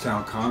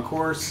Crosstown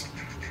Concourse,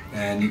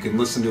 and you can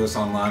listen to us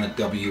online at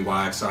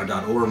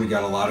WYXR.org. We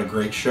got a lot of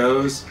great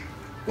shows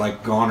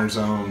like Goner's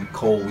own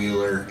Cole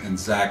Wheeler and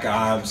Zach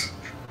Ives,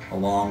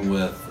 along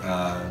with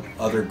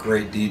other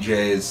great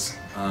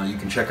DJs. You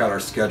can check out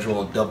our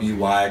schedule at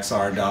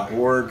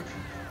WYXR.org,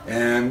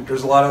 and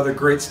there's a lot of other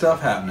great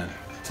stuff happening.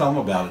 Tell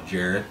them about it,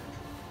 Jared.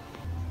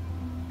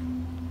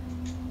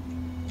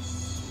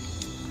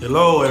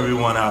 Hello,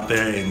 everyone out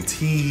there in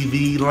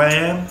TV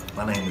land.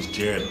 My name is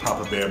Jared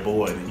Papa Bear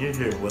Boyd, and you're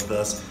here with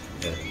us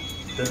at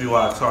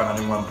WYXR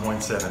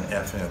 91.7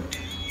 FM.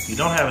 If you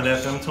don't have an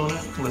FM tuner,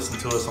 you can listen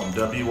to us on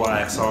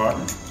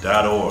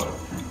WYXR.org.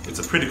 It's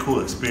a pretty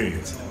cool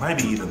experience. It might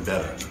be even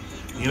better.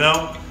 You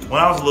know,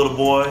 when I was a little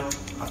boy,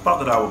 I thought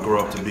that I would grow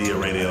up to be a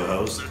radio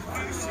host.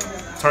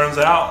 Turns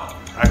out,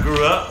 I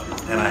grew up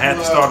and I had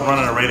to start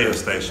running a radio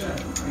station.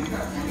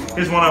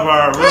 Here's one of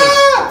our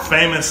really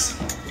famous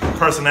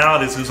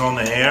personalities who's on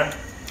the air.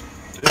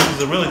 This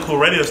is a really cool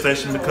radio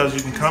station because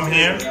you can come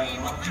here,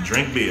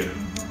 drink beer,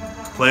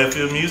 play a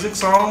few music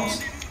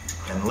songs,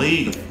 and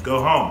leave,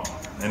 go home,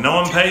 and no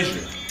one pays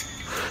you.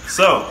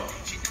 So,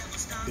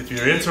 if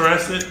you're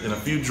interested in a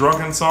few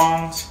drunken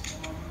songs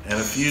and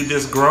a few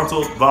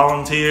disgruntled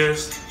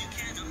volunteers,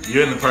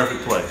 you're in the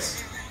perfect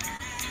place.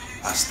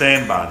 I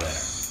stand by that.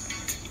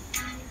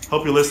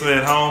 Hope you're listening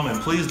at home,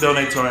 and please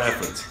donate to our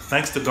efforts.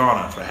 Thanks to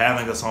Goner for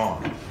having us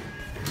on.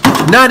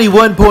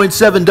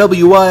 91.7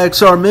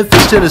 WYXR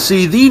Memphis,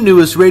 Tennessee, the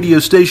newest radio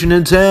station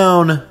in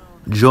town.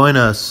 Join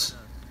us.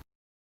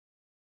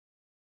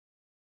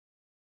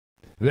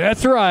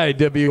 That's right,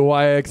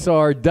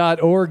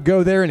 WYXR.org.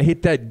 Go there and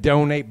hit that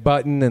donate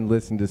button and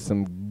listen to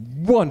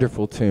some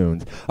wonderful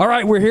tunes. All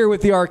right, we're here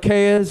with the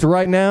Archaeas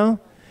right now.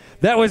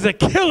 That was a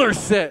killer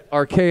set,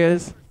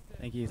 Archaeas.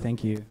 Thank you,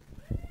 thank you.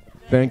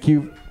 Thank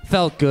you.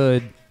 Felt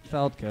good.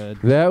 Felt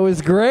good. That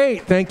was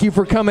great. Thank you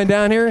for coming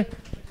down here.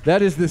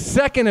 That is the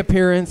second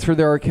appearance for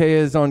the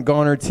Archaeas on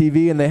Goner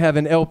TV, and they have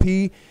an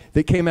LP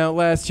that came out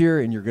last year,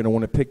 and you're going to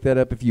want to pick that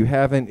up if you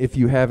haven't. If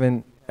you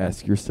haven't,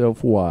 ask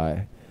yourself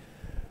why.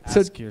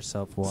 Ask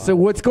yourself why. So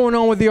what's going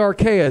on with the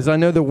Archaeas? I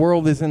know the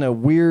world is in a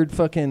weird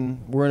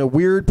we're in a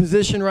weird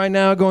position right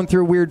now, going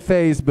through a weird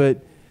phase,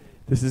 but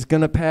this is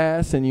going to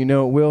pass, and you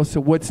know it will.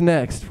 So what's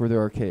next for the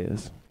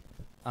Archaeas?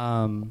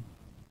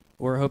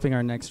 We're hoping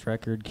our next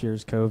record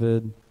cures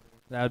COVID.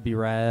 That would be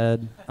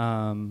rad.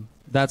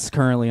 That's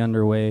currently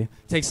underway.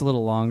 Takes a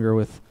little longer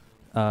with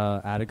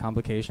added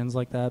complications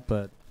like that,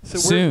 but so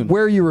soon.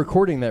 Where are you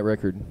recording that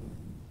record?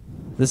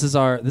 This is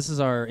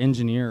our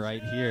engineer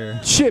right here.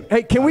 Chip,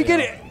 hey, can we get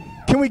it?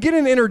 Can we get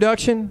an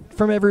introduction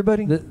from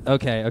everybody?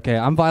 Okay.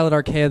 I'm Violet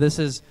Archaea. This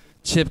is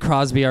Chip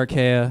Crosby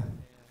Archaea,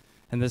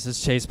 and this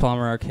is Chase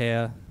Palmer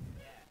Archaea.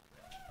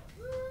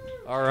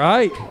 All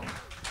right.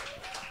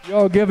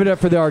 Y'all give it up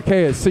for the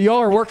Archaeas. So y'all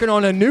are working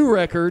on a new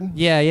record.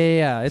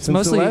 Yeah. It's Since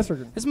mostly the last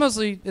record. It's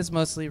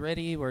mostly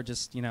ready. We're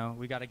just,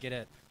 we got to get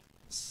it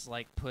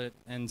like put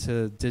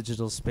into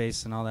digital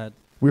space and all that.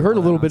 We heard a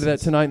little bit of that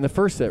tonight in the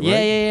first set, right?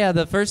 Yeah.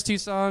 The first two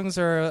songs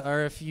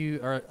are a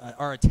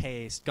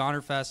taste.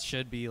 Gonerfest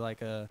should be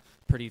like a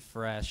pretty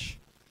fresh,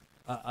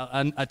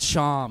 a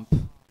chomp,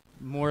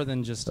 more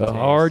than just a taste.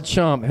 Hard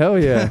chomp. Hell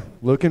yeah.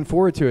 Looking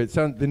forward to it.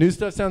 The new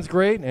stuff sounds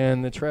great,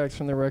 and the tracks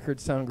from the record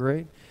sound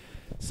great.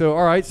 So,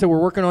 all right, so we're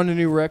working on a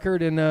new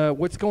record, and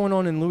what's going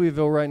on in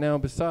Louisville right now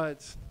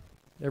besides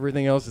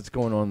everything else that's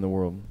going on in the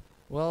world?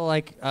 Well,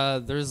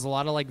 there's a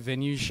lot of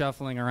venues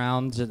shuffling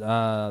around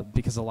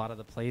because a lot of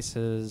the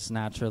places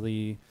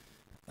naturally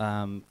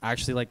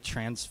actually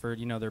transferred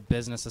their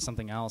business to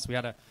something else. We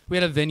had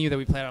a venue that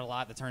we played at a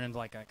lot that turned into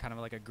kind of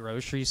a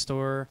grocery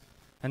store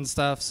and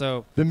stuff.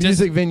 So the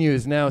music venue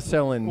is now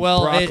selling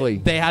broccoli.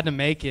 They had to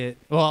make it.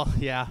 Well,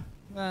 yeah,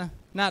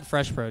 not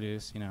fresh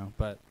produce,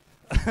 but.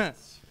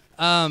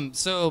 But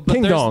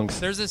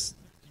there's this,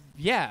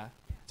 yeah,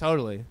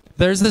 totally.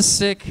 There's this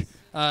sick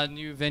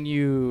new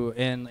venue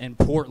in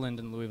Portland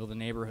in Louisville, the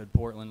neighborhood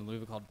Portland in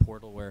Louisville called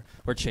Portal, where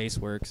Chase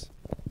works.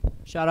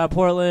 Shout out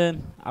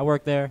Portland. I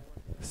work there.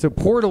 So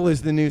Portal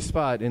is the new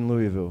spot in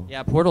Louisville.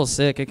 Yeah, Portal's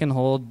sick. It can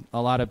hold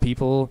a lot of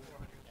people,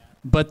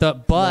 but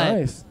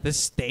Nice. the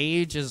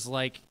stage is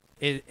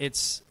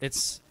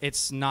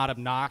it's not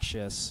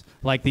obnoxious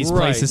like these Right.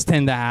 places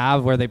tend to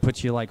have, where they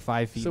put you like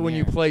 5 feet. So when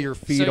you near. play your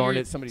feet So on you're-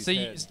 it, somebody's so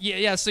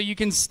head. so you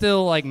can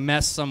still like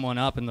mess someone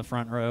up in the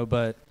front row,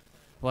 but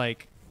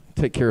like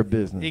Take care of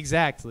business.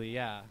 exactly,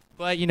 yeah.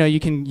 But you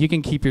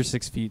can keep your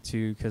 6 feet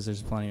too, because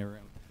there's plenty of room.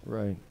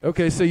 Right.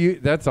 Okay, so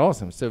that's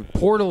awesome. So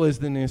Portal is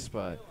the new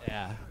spot.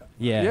 Yeah.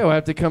 Yeah, we'll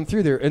have to come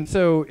through there. And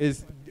so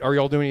are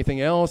y'all doing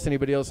anything else?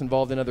 Anybody else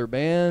involved in other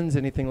bands?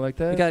 Anything like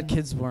that? We got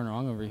Kids Born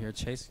Wrong over here,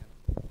 Chase.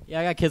 Yeah,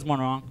 I got Kids Born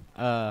Wrong.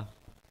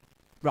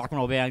 Rock and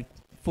roll band,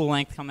 full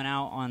length coming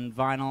out on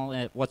vinyl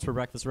at What's for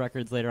Breakfast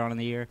Records later on in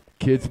the year.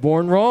 Kids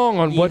Born Wrong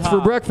on What's for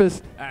Yeehaw.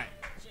 Breakfast. All right.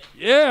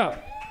 Yeah.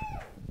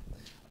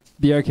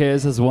 The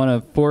Archaeas is one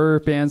of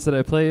 4 bands that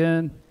I play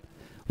in.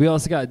 We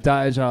also got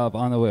Die Job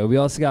on the way. We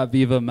also got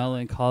Viva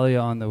Melancholia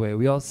on the way.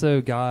 We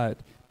also got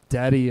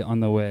Daddy on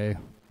the way.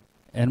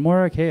 And more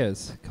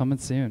Archaeas coming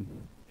soon.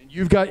 And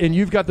you've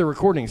got the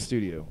recording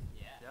studio.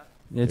 Yeah,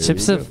 There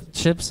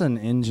Chip's an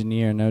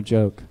engineer, no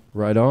joke.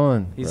 Right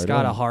on. He's right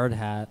got on. a hard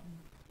hat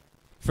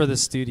for the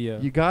studio.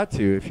 You got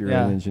to if you're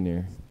Yeah. an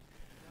engineer.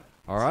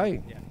 All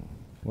right.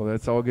 Well,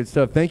 that's all good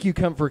stuff. Thank you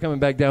for coming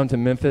back down to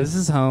Memphis. This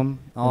is home,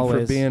 and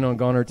always. for being on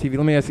Goner TV.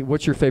 Let me ask you,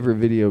 what's your favorite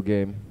video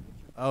game?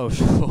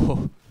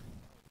 Oh,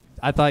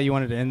 I thought you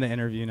wanted to end the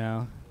interview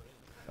now.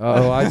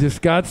 Oh, I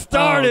just got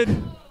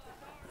started.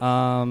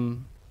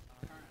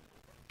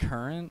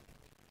 Current?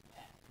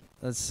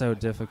 That's so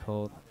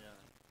difficult.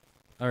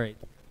 All right.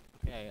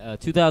 Okay,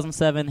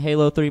 2007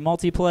 Halo 3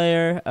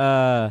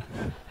 multiplayer.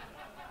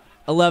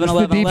 11 What's the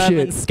 11 deep 11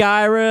 shit?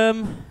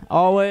 Skyrim.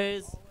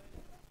 Always.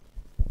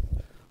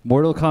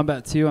 Mortal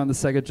Kombat 2 on the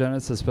Sega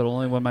Genesis, but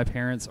only when my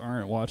parents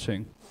aren't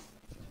watching.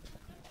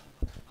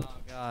 Oh,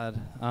 God.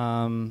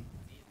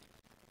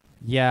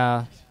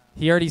 Yeah.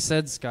 He already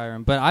said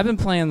Skyrim, but I've been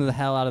playing the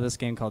hell out of this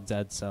game called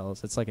Dead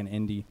Cells. It's like an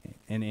indie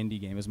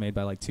game. It was made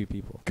by like 2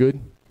 people. Good.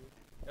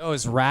 Oh,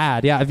 it's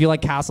rad. Yeah, if you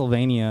like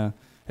Castlevania,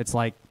 it's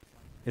like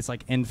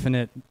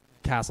infinite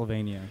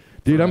Castlevania.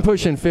 Dude, I'm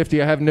pushing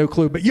 50. I have no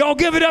clue. But y'all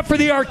give it up for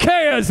the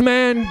Archaeas,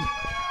 man.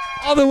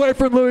 All the way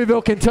from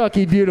Louisville,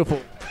 Kentucky.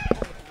 Beautiful.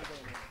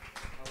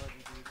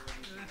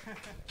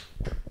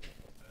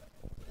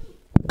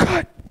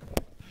 Cut.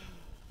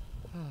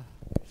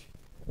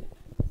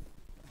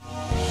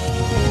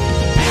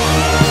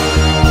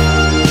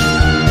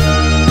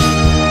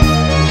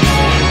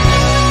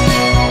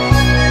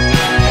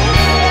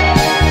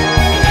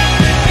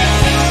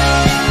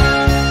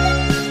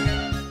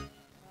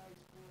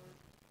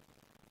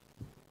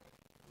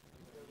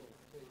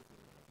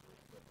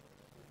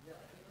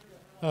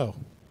 Oh.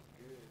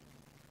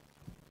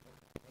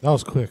 That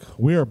was quick.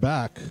 We are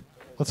back.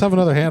 Let's have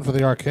another hand for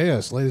the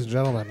Archaeas, ladies and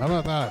gentlemen. How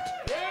about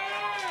that?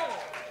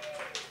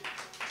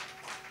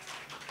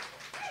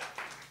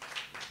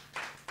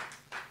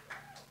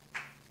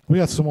 We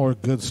got some more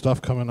good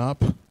stuff coming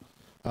up.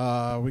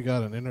 We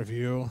got an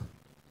interview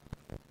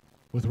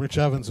with Rich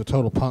Evans of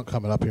Total Punk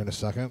coming up here in a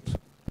second.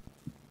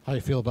 How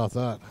you feel about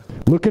that?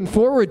 Looking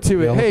forward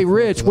to it. Yeah, Hey, looking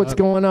forward Rich, to what's that.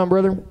 going on,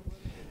 brother?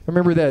 I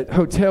remember that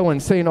hotel in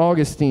St.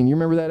 Augustine. You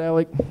remember that,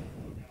 Alec?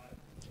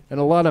 And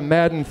a lot of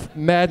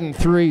Madden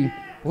 3.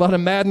 A lot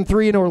of Madden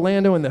 3 in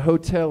Orlando and the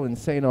hotel in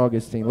St.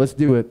 Augustine. Let's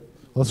do it.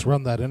 Let's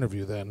run that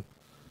interview then.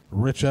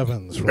 Rich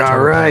Evans. From All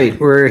Total right,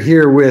 Punk. we're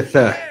here with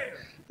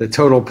the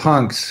Total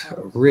Punks,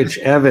 Rich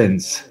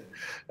Evans.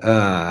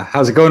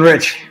 How's it going,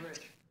 Rich?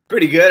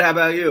 Pretty good. How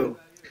about you?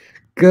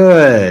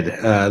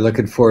 Good.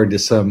 Looking forward to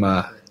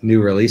some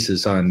new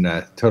releases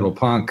on Total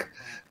Punk.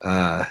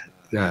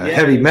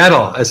 Heavy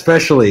metal,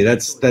 especially.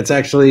 That's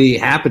actually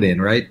happening,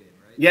 right?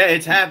 Yeah,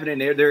 it's happening.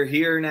 They're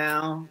here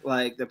now.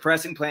 Like the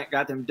pressing plant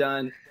got them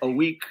done a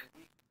week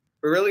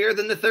earlier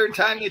than the third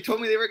time you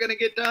told me they were going to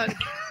get done.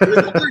 It was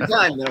the third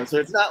time though, so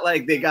it's not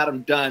like they got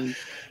them done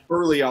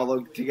early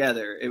all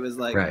together. It was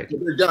like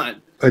they're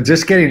done.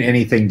 Just getting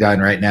anything done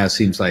right now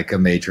seems like a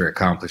major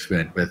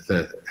accomplishment with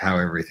how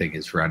everything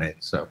is running.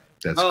 So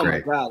that's great. Oh my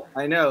God,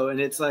 I know. And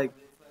it's like,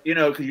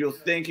 because you'll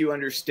think you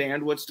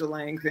understand what's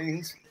delaying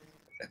things.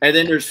 And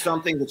then there's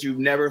something that you've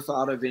never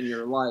thought of in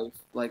your life.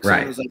 Like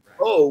someone was like,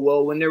 oh,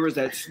 well, when there was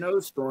that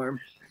snowstorm,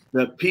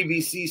 the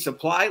PVC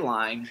supply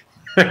line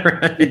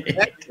in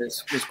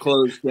Texas was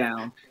closed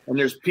down. And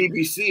there's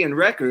PVC in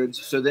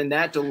records. So then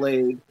that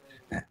delayed.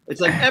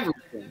 It's like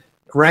everything.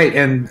 Right.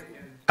 And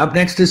up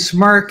next is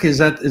Smirk. Is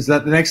that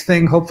the next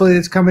thing? Hopefully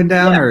it's coming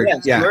down.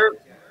 Smirk,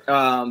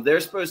 they're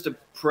supposed to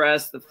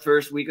press the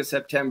first week of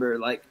September.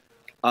 Like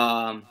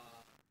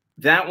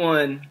that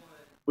one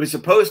was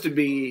supposed to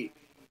be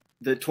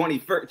the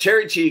 21st.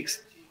 Cherry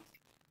Cheeks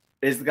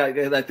is the guy,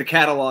 like the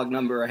catalog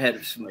number ahead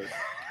of Smirk.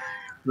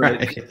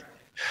 Right.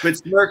 But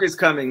Smirk is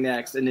coming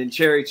next, and then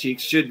Cherry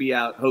Cheeks should be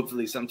out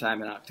hopefully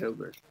sometime in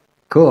October.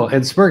 Cool.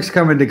 And Smirk's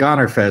coming to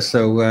Goner Fest.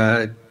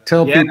 So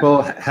tell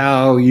people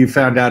how you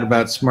found out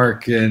about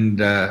Smirk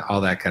and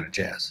all that kind of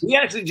jazz. He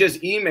actually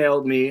just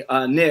emailed me,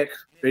 Nick,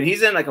 and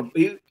he's in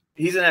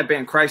he's in that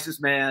band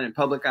Crisis Man and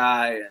Public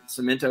Eye and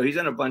Cemento. He's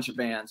in a bunch of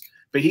bands.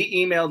 But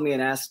he emailed me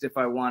and asked if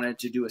I wanted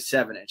to do a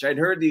 7-inch. I'd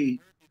heard the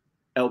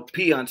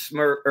LP on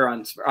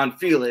on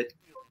Feel It,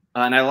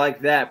 and I like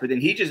that. But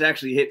then he just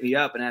actually hit me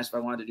up and asked if I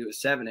wanted to do a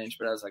 7-inch,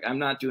 but I was like, I'm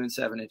not doing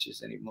 7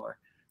 inches anymore.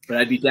 But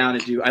I'd be down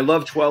to do. I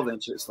love 12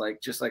 inches,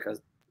 like just like a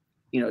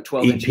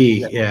 12 EP,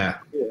 inches. yeah.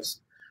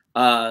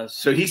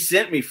 So he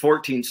sent me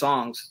 14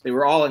 songs. They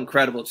were all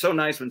incredible. It's so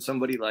nice when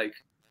somebody when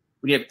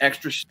you have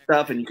extra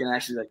stuff and you can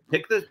actually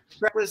pick the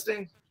track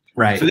listing.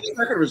 Right. So this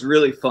record was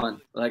really fun.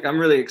 I'm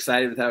really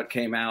excited with how it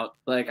came out.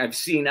 I don't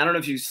know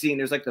if you've seen,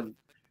 there's the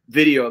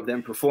video of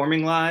them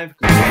performing live.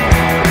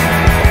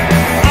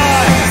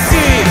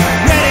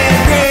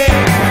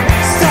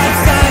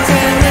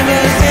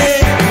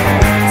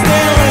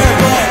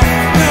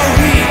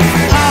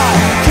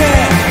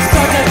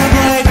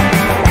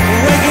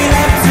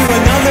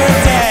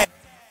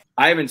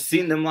 I haven't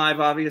seen them live,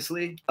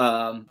 obviously,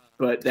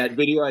 but that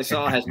video I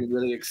saw has me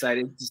really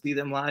excited to see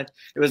them live.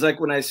 It was like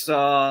when I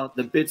saw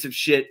the Bits of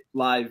Shit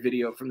live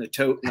video from the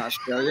Tote in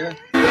Australia.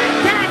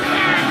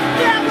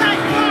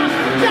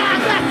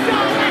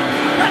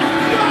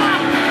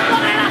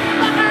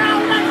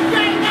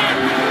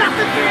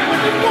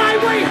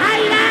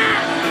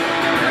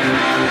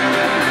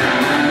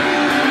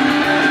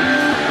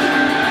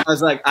 I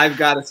was like, I've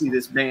got to see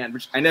this band,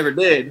 which I never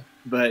did,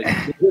 but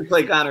we did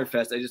play Goner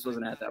Fest. I just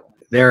wasn't at that one.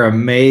 They're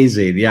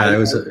amazing. Yeah, it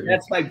was.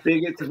 That's my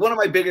biggest. One of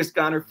my biggest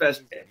Goner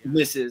Fest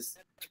misses.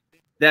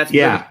 That's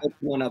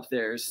one up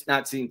there. Is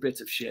not seeing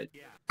Bits of Shit.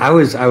 I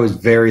was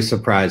very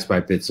surprised by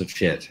Bits of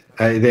Shit.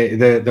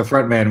 The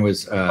front man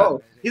was.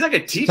 He's like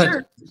a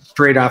teacher.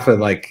 Straight off of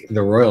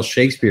the Royal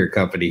Shakespeare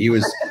Company. He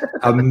was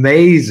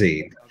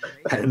amazing.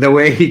 The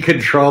way he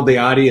controlled the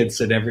audience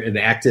and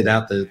acted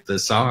out the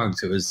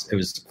songs, it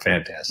was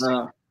fantastic.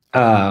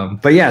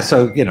 But yeah,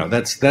 so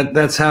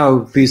that's how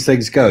these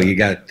things go. You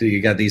got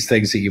these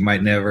things that you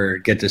might never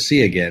get to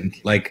see again,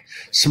 like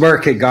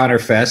Smirk at Goner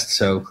Fest.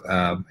 So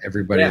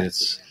everybody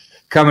that's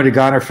coming to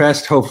Goner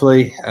Fest,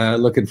 hopefully,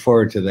 looking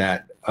forward to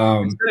that.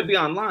 It's gonna be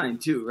online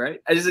too, right?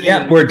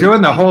 We're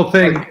doing the whole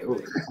thing.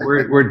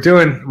 We're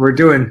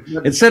doing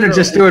instead of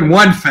just doing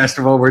one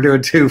festival, we're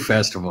doing 2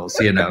 festivals.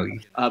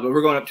 But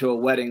we're going up to a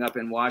wedding up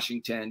in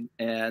Washington,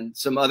 and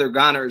some other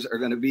Goners are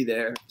going to be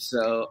there.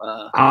 So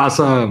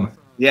awesome.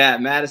 Yeah,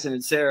 Madison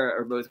and Sarah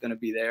are both going to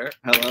be there.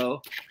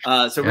 Hello.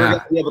 So we're going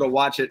to be able to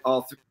watch it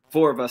all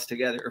 4 of us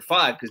together, or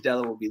 5, because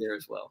Della will be there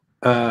as well.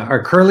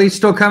 Are Curly's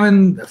still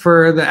coming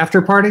for the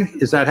after party?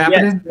 Is that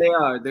happening? Yes, they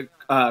are. The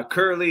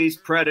Curly's,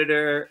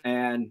 Predator,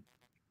 and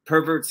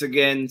Perverts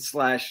Again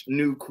 /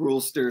 New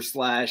Cruelster /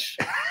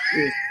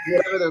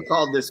 whatever they're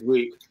called this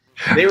week.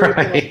 They were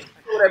right.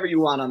 Whatever you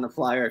want on the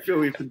flyer. I feel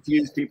we've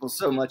confused people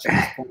so much at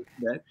this point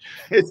that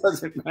it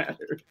doesn't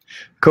matter.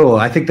 Cool.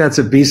 I think that's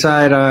a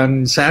B-side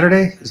on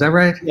Saturday. Is that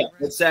right? Yeah,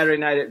 it's Saturday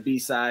night at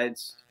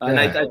B-sides. And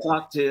I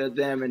talked to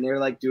them, and they're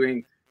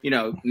doing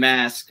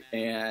mask,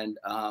 and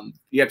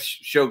you have to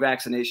show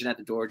vaccination at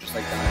the door, just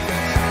like that.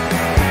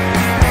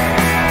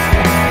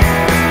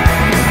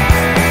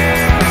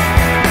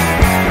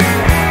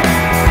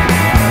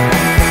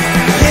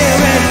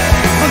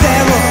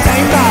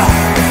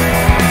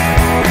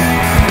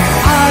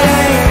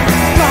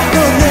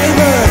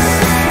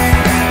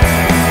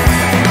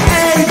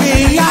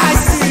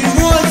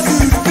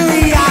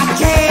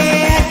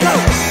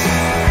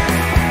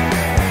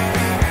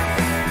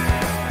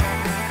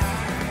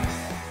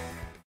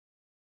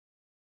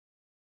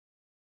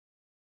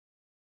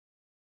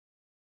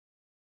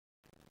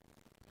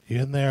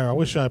 In there, I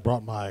wish I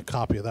brought my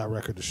copy of that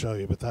record to show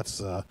you, but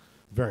that's a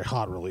very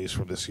hot release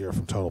from this year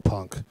from Total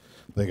Punk.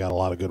 They got a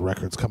lot of good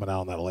records coming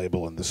out on that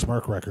label, and the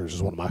Smirk Records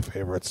is one of my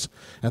favorites.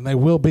 And they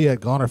will be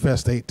at Goner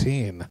Fest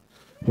 18,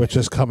 which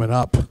is coming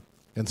up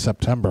in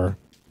September.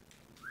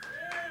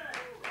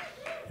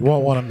 You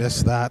won't want to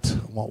miss that.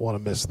 Won't want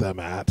to miss them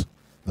at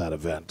that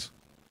event.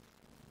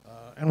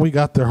 And we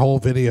got their whole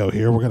video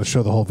here. We're going to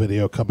show the whole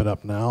video coming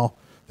up now.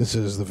 This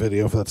is the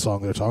video for that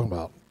song they're talking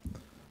about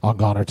on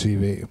Goner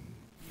TV.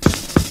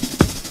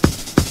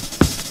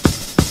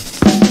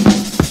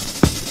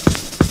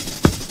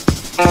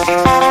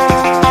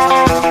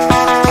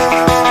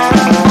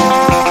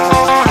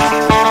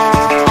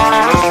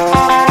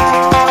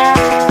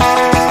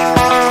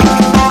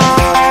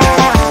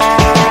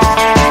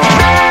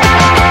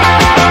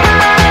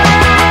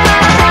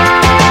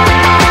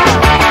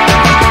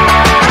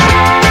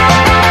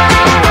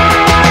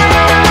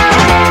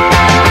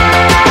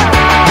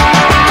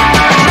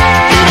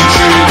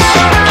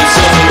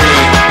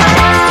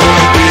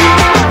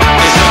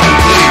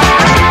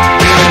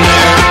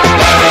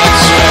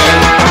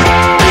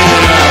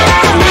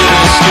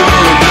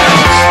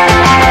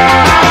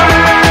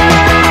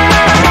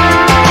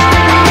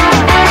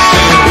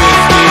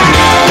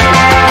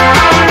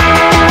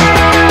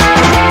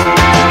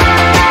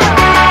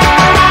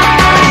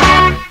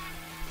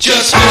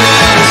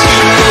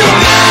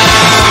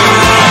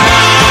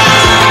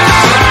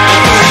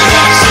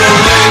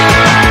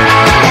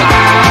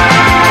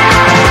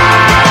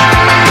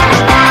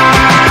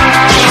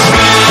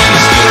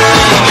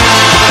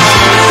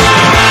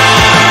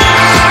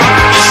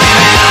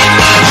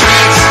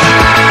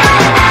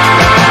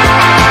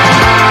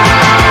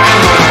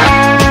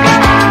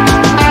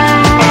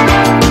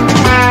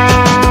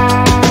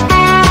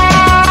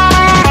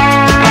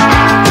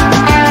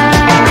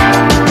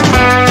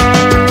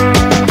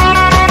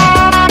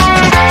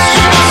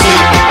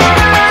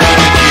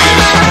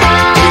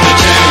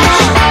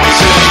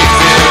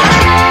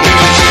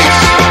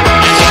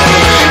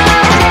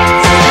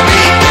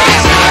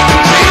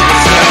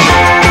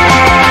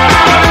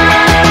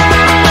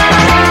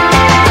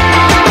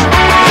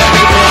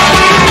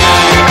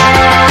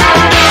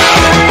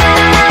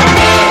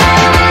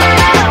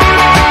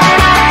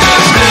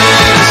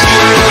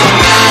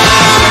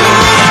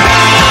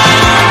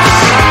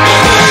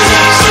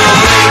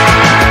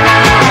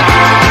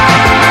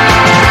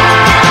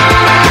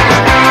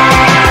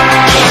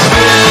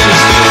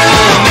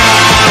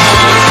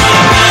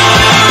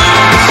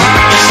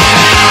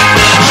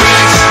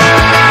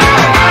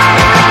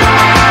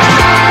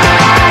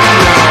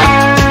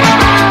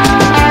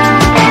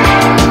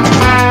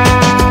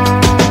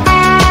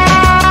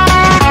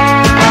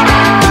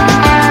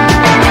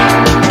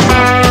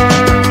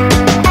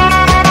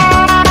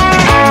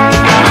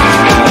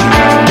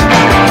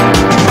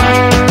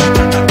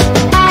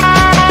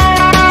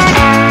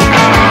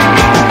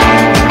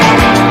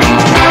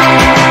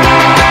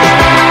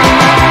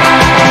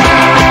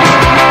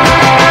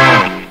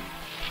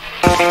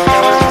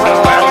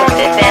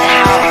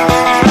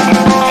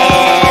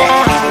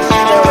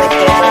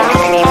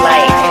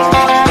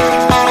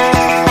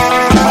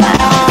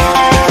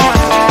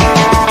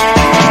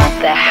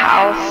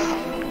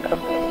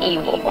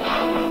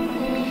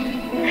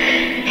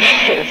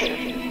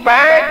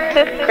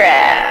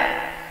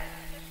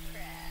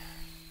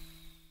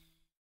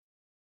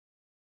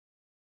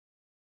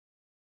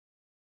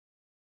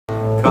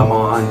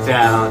 on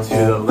down to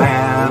the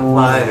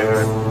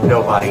Lamplighter.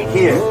 Nobody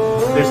here,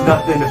 there's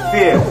nothing to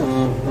fear.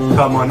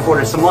 Come on,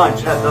 order some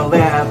lunch at the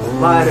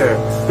Lamplighter.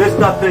 There's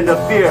nothing to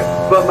fear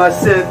but my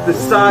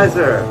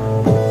synthesizer.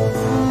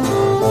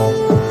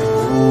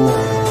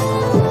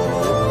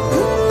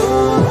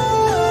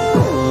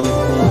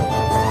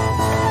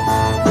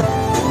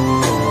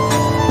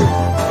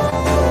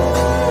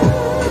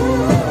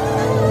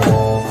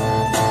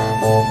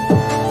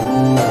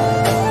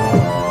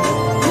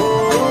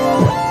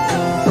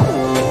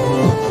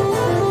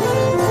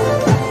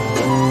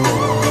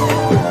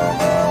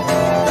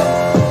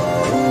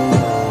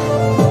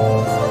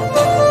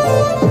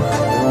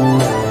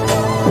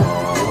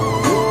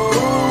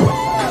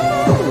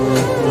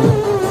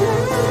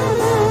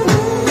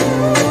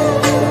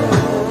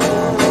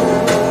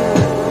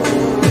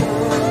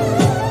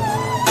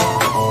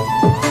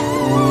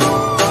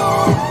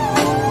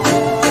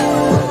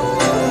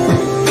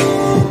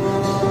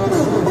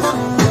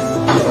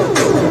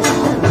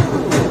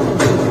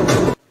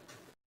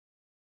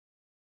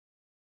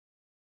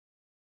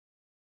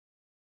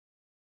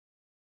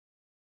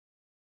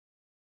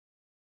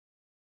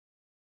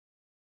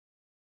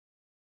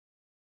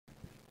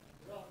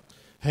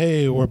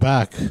 Hey, we're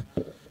back.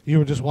 You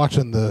were just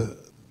watching the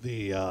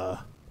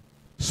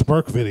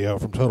Smirk video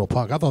from Total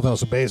Punk. I thought that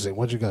was amazing.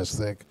 What'd you guys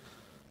think?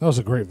 That was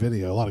a great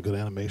video. A lot of good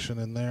animation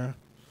in there.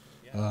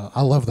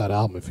 I love that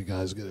album. If you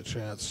guys get a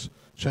chance,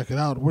 check it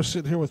out. We're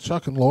sitting here with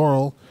Chuck and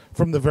Laurel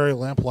from the very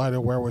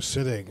Lamplighter where we're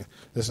sitting.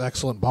 This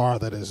excellent bar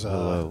that is.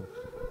 Well,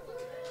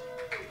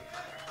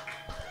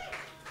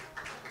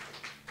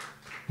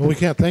 we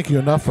can't thank you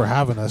enough for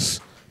having us.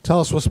 Tell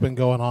us what's been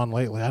going on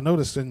lately. I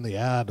noticed in the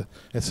ad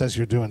it says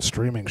you're doing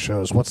streaming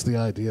shows. What's the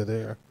idea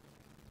there?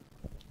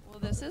 Well,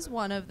 this is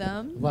one of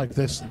them. Like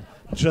this,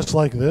 just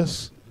like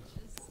this?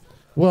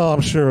 Well,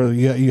 I'm sure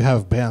you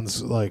have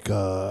bands like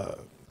come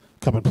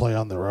and play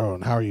on their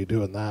own. How are you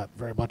doing that?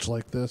 Very much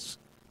like this?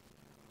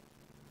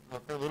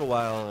 Well, for a little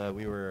while,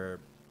 we were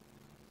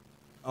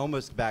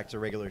almost back to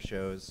regular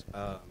shows,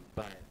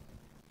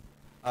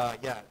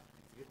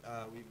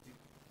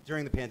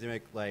 during the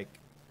pandemic, like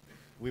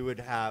we would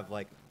have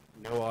like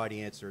no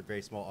audience or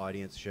very small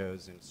audience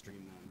shows and stream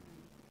them.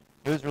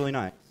 It was really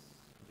nice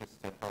just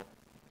to help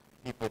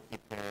people keep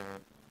their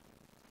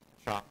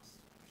shops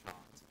and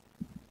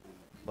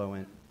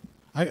flowing.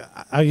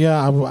 I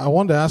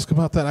wanted to ask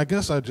about that. I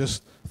guess I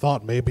just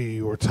thought maybe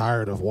you were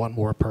tired of one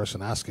more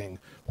person asking,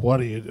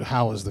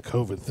 how is the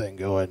COVID thing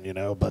going, you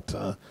know? But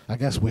I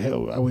guess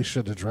we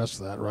should address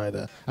that, right?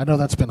 I know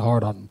that's been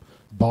hard on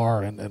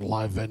bar and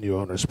live venue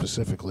owners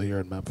specifically here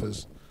in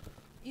Memphis.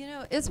 You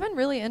know, it's been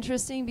really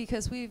interesting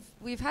because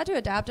we've had to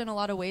adapt in a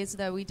lot of ways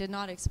that we did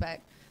not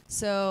expect.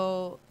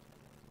 So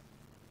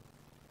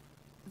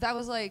that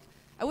was like,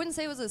 I wouldn't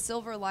say it was a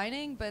silver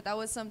lining, but that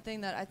was something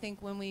that I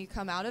think when we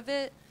come out of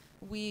it,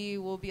 we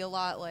will be a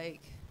lot a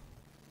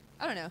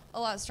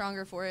lot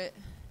stronger for it.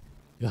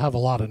 You'll have a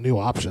lot of new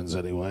options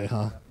anyway,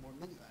 huh?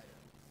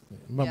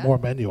 More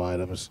menu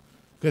items.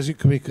 Because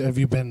have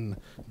you been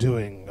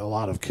doing a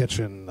lot of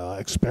kitchen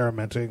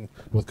experimenting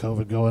with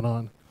COVID going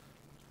on?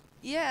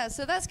 Yeah,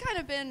 so that's kind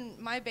of been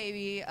my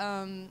baby.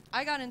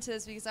 I got into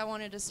this because I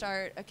wanted to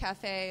start a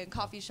cafe and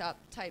coffee shop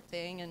type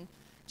thing, and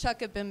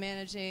Chuck had been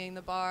managing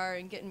the bar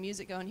and getting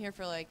music going here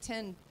for like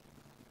 10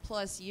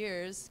 plus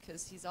years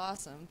because he's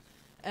awesome.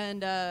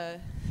 And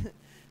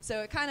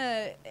so it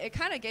kind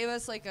of gave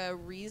us like a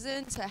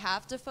reason to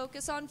have to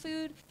focus on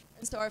food.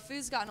 And so our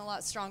food's gotten a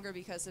lot stronger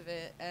because of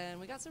it, and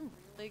we got some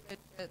really good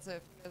shit, so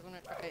if you guys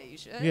want to try it, you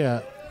should.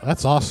 Yeah,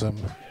 that's awesome.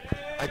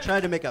 I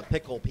tried to make a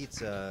pickle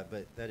pizza,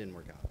 but that didn't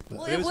work out.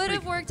 Well, it would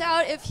have worked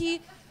out if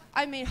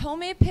I made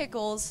homemade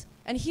pickles,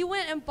 and he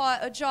went and bought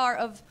a jar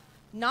of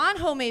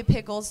non-homemade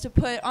pickles to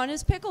put on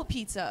his pickle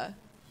pizza.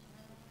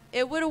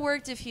 It would have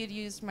worked if he had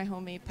used my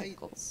homemade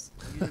pickles.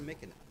 You didn't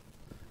make enough.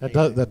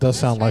 That does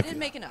sound like. I didn't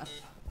make enough.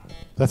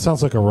 That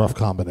sounds like a rough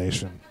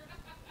combination.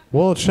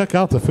 Well, check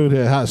out the food.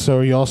 So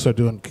are you also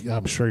doing,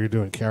 I'm sure you're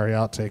doing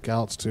carry-out,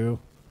 takeouts, too?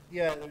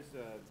 Yeah, there's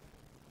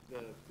the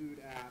food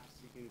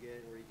apps you can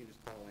get, or you can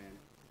just call in.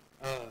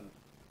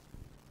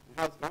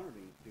 How's Garner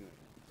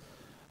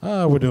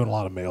doing? We're doing a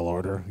lot of mail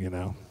order, you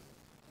know.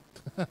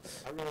 I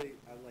like...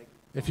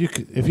 If you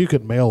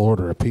could mail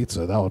order a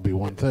pizza, that would be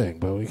one thing,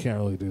 but we can't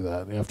really do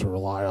that. You have to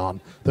rely on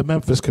the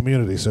Memphis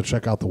community, so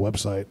check out the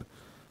website.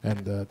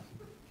 And Can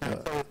I tell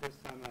you the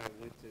first time I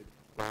went to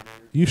Garner?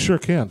 You sure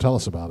can. Tell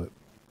us about it.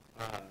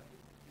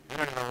 I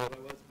don't know how old I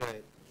was,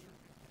 but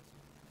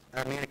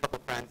me and a couple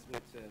friends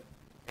went to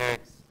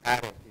Eric's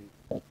attic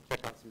and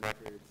checked out some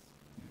records,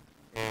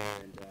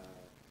 and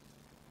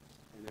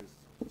there's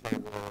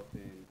Ted Wolf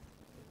and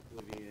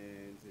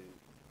Oblivions, and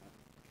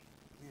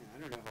I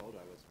don't know how old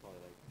I was, probably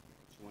like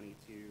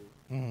 22,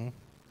 and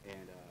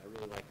I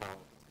really like how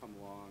it's come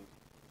along.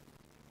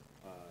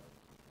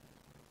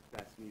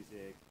 Best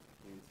music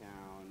in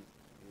town,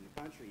 in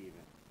the country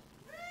even.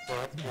 So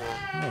that's cool.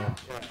 Yeah.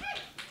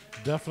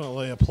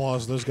 Definitely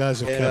applause. Those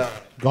guys have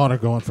kept Garner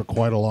going for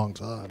quite a long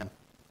time.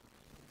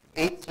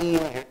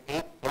 18,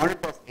 Garner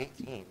plus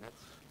 18.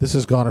 This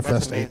is Goner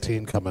Fest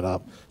 18 coming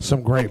up.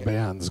 Some great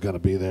bands going to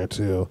be there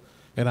too.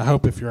 And I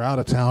hope if you're out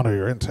of town or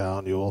you're in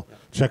town, you'll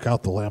check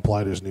out the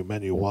Lamplighter's new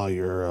menu while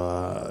you're,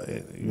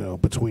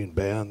 between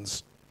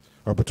bands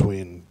or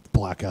between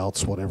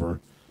blackouts, whatever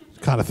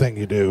kind of thing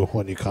you do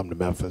when you come to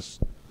Memphis.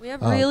 We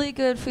have really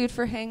good food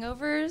for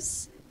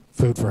hangovers.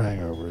 Food for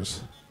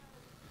hangovers.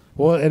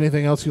 Well,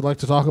 anything else you'd like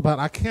to talk about?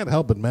 I can't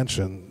help but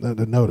mention,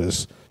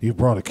 notice, you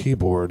brought a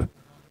keyboard.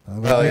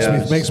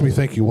 Makes me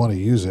think you want to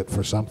use it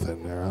for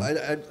something.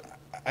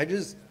 I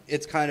just,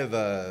 it's kind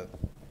of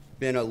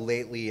been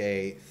lately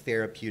a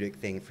therapeutic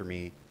thing for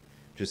me.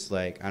 Just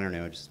like, I don't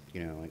know, just,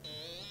 like,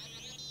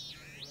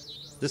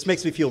 this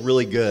makes me feel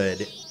really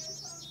good.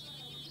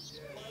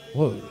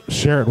 Well,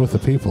 share it with the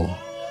people.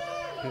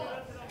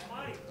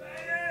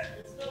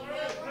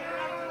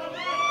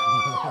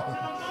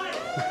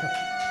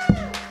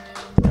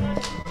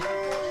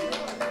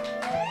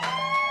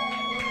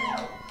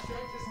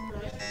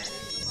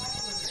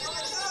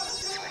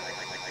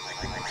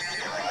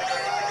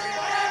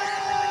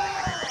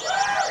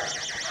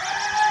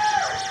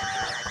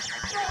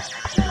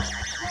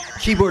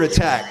 Keyboard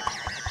attack.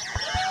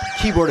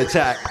 Keyboard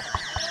attack.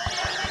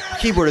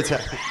 Keyboard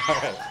attack. All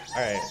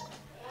right.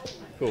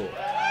 Cool.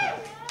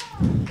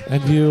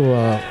 And you,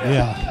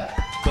 yeah.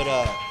 But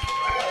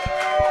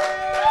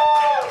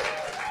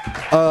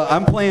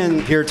I'm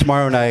playing here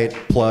tomorrow night.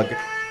 Plug.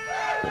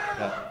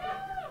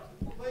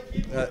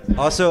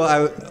 Also,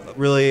 I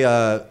really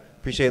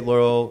appreciate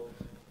Laurel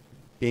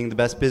being the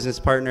best business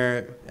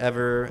partner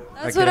ever.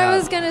 That's what I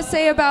was gonna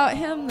say about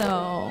him,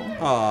 though.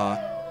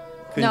 Aw.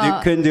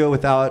 Couldn't do it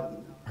without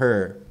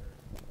her.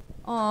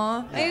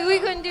 Aw, we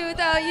couldn't do it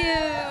without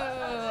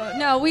you.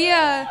 No,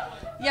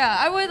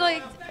 I would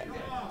like.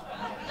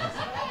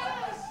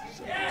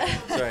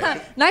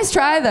 Sorry. Nice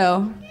try,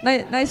 though.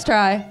 Nice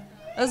try.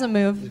 That was a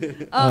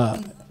move.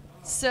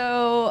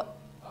 So,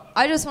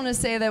 I just want to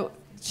say that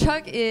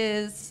Chuck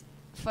is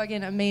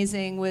fucking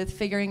amazing with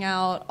figuring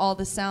out all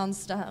the sound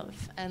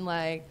stuff and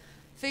like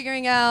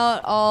figuring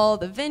out all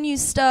the venue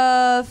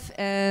stuff,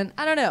 and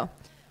I don't know.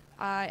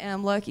 I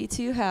am lucky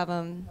to have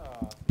him.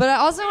 But I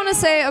also want to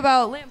say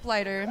about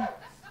Lamplighter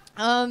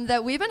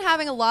that we've been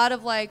having a lot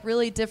of like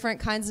really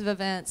different kinds of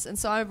events, and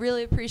so I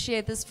really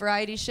appreciate this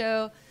variety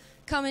show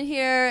coming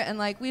here, and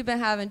like we've been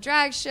having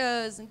drag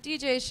shows and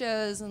DJ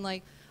shows and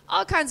like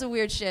all kinds of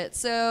weird shit.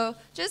 So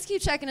just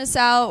keep checking us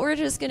out. We're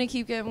just gonna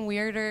keep getting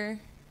weirder,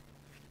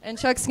 and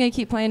Chuck's gonna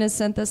keep playing his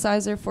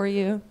synthesizer for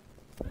you.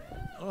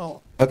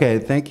 Well, okay,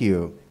 thank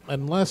you.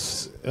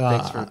 Unless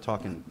thanks for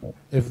talking.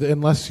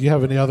 Unless you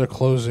have any other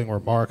closing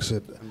remarks,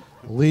 it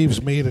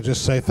leaves me to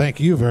just say thank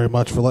you very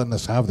much for letting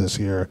us have this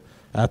here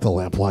at the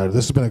Lamplighter.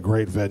 This has been a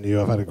great venue.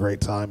 I've had a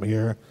great time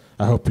here.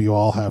 I hope you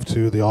all have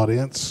too, the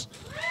audience.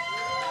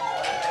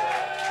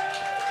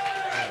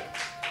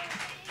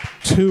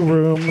 2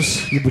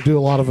 rooms. You do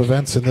a lot of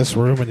events in this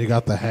room, and you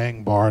got the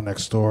hang bar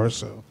next door,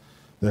 so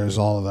there's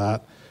all of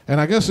that. And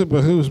I guess it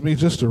behooves me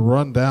just to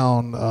run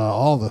down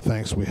all the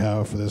thanks we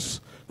have for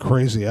this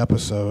crazy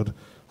episode.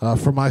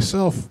 For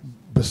myself,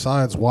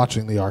 besides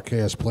watching the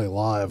Archaeas play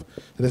live,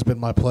 it has been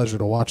my pleasure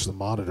to watch the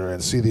monitor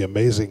and see the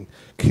amazing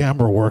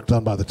camera work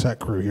done by the tech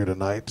crew here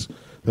tonight.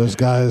 Those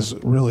guys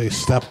really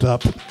stepped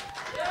up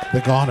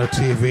the Goner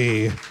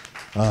TV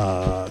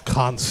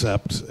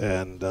concept,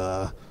 and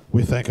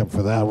we thank them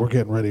for that. We're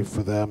getting ready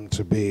for them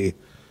to be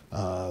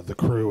the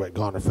crew at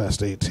Goner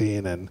Fest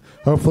 18, and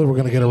hopefully we're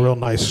going to get a real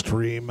nice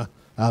stream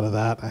out of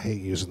that. I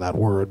hate using that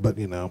word, but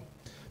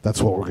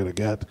that's what we're going to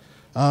get.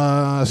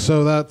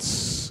 So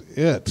that's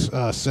it.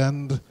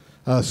 Some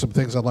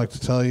things I'd like to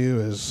tell you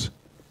is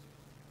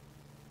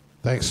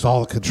thanks to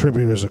all the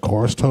contributors, of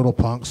course. Total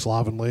Punk,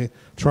 Slovenly,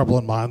 Trouble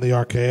in Mind, the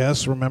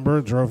Archaeas,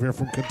 remember, drove here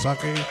from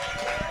Kentucky.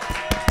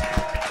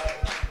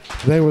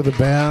 They were the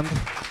band.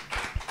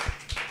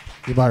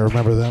 You might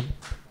remember them.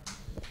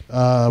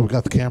 We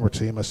got the camera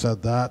team, I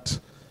said that.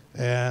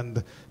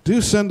 And do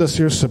send us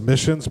your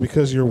submissions,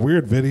 because your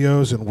weird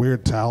videos and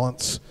weird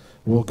talents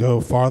will go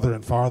farther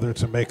and farther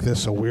to make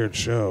this a weird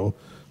show.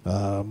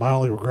 My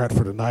only regret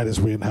for tonight is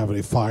we didn't have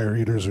any fire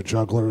eaters or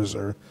jugglers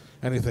or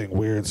anything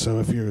weird. So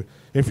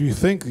if you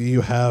think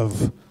you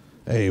have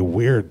a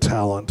weird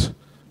talent,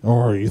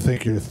 or you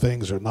think your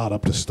things are not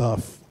up to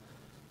stuff,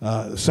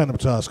 send them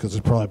to us, because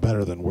it's probably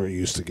better than we're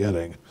used to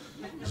getting.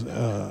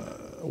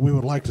 We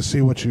would like to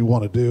see what you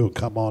want to do.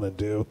 Come on and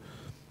do.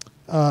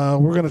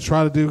 We're going to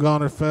try to do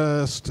Goner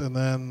Fest, and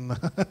then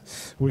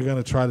we're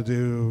going to try to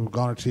do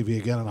Goner TV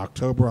again in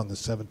October on the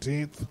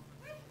 17th.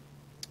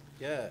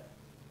 Yeah.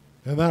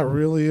 And that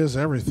really is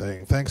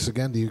everything. Thanks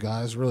again to you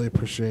guys. Really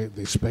appreciate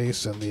the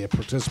space and the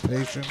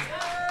participation.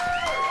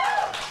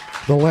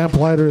 The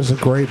Lamplighter is a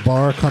great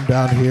bar. Come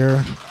down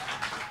here.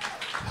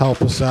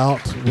 Help us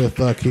out with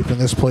keeping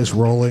this place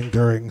rolling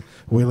during,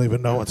 we don't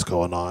even know what's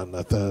going on,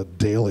 at the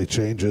daily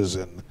changes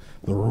and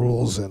the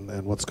rules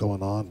and what's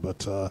going on.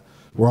 But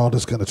we're all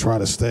just going to try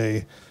to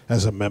stay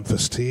as a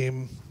Memphis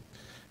team.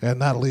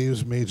 And that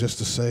leaves me just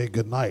to say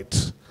good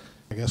night.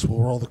 I guess we'll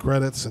roll the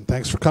credits, and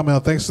thanks for coming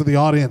out. Thanks to the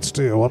audience,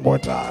 too, one more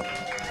time.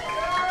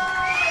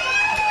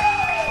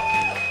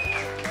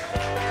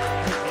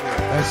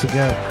 Thanks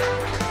again.